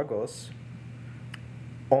people's struggles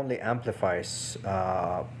only amplifies,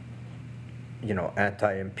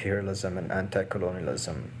 anti-imperialism and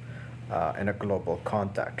anti-colonialism in a global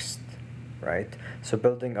context, right? So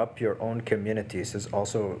building up your own communities is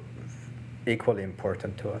also equally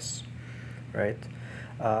important to us, right?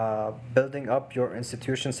 Building up your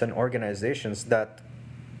institutions and organizations that,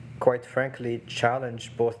 quite frankly,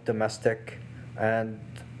 challenge both domestic and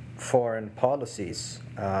foreign policies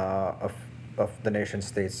of the nation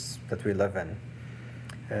states that we live in.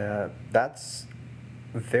 That's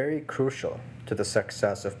very crucial to the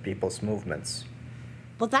success of people's movements.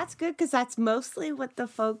 Well, that's good, because that's mostly what the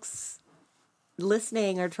folks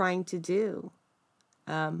listening are trying to do.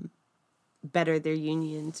 Better their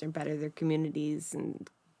unions or better their communities and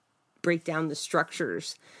break down the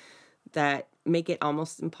structures that make it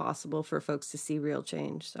almost impossible for folks to see real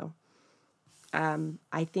change. So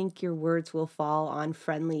I think your words will fall on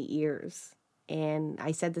friendly ears. And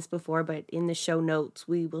I said this before, but in the show notes,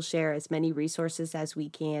 we will share as many resources as we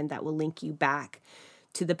can that will link you back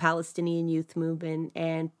to the Palestinian youth movement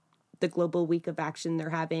and the global week of action they're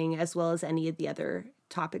having, as well as any of the other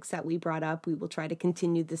topics that we brought up. We will try to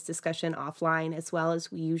continue this discussion offline as well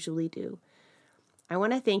as we usually do. I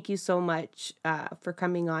want to thank you so much for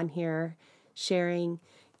coming on here, sharing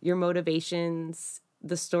your motivations,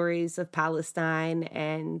 the stories of Palestine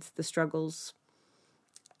and the struggles.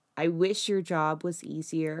 I wish your job was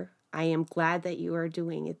easier. I am glad that you are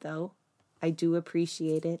doing it, though. I do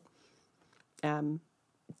appreciate it. Do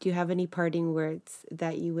you have any parting words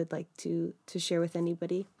that you would like to share with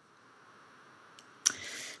anybody?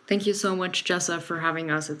 Thank you so much, Jessa, for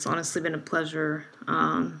having us. It's honestly been a pleasure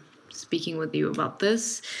speaking with you about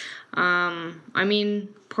this.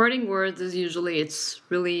 Parting words is usually, it's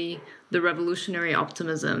really the revolutionary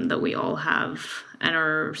optimism that we all have and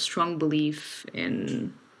our strong belief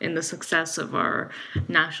in the success of our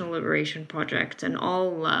national liberation project and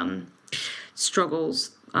all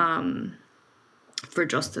struggles for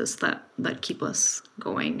justice that keep us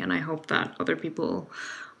going. And I hope that other people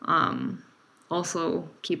also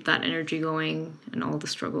keep that energy going and all the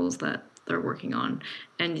struggles that they're working on.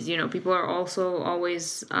 And, people are also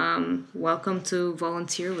always welcome to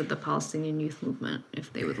volunteer with the Palestinian youth movement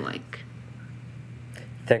if they would like.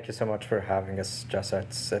 Thank you so much for having us, Jessa.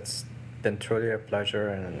 It's been truly a pleasure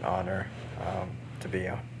and an honor to be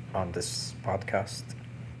on this podcast.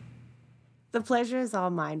 The pleasure is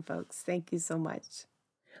all mine, folks. Thank you so much.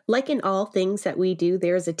 Like in all things that we do,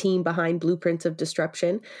 there is a team behind Blueprints of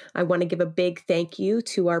Disruption. I want to give a big thank you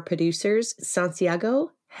to our producers,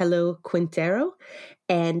 Santiago, Hello Quintero,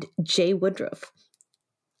 and Jay Woodruff.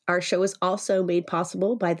 Our show is also made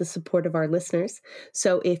possible by the support of our listeners.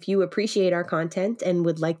 So if you appreciate our content and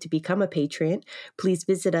would like to become a patron, please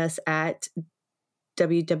visit us at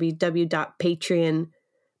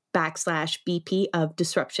www.patreon.com/BP of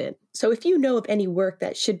Disruption. So if you know of any work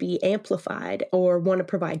that should be amplified or want to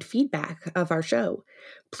provide feedback of our show,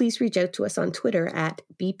 please reach out to us on Twitter at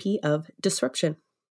BP of Disruption.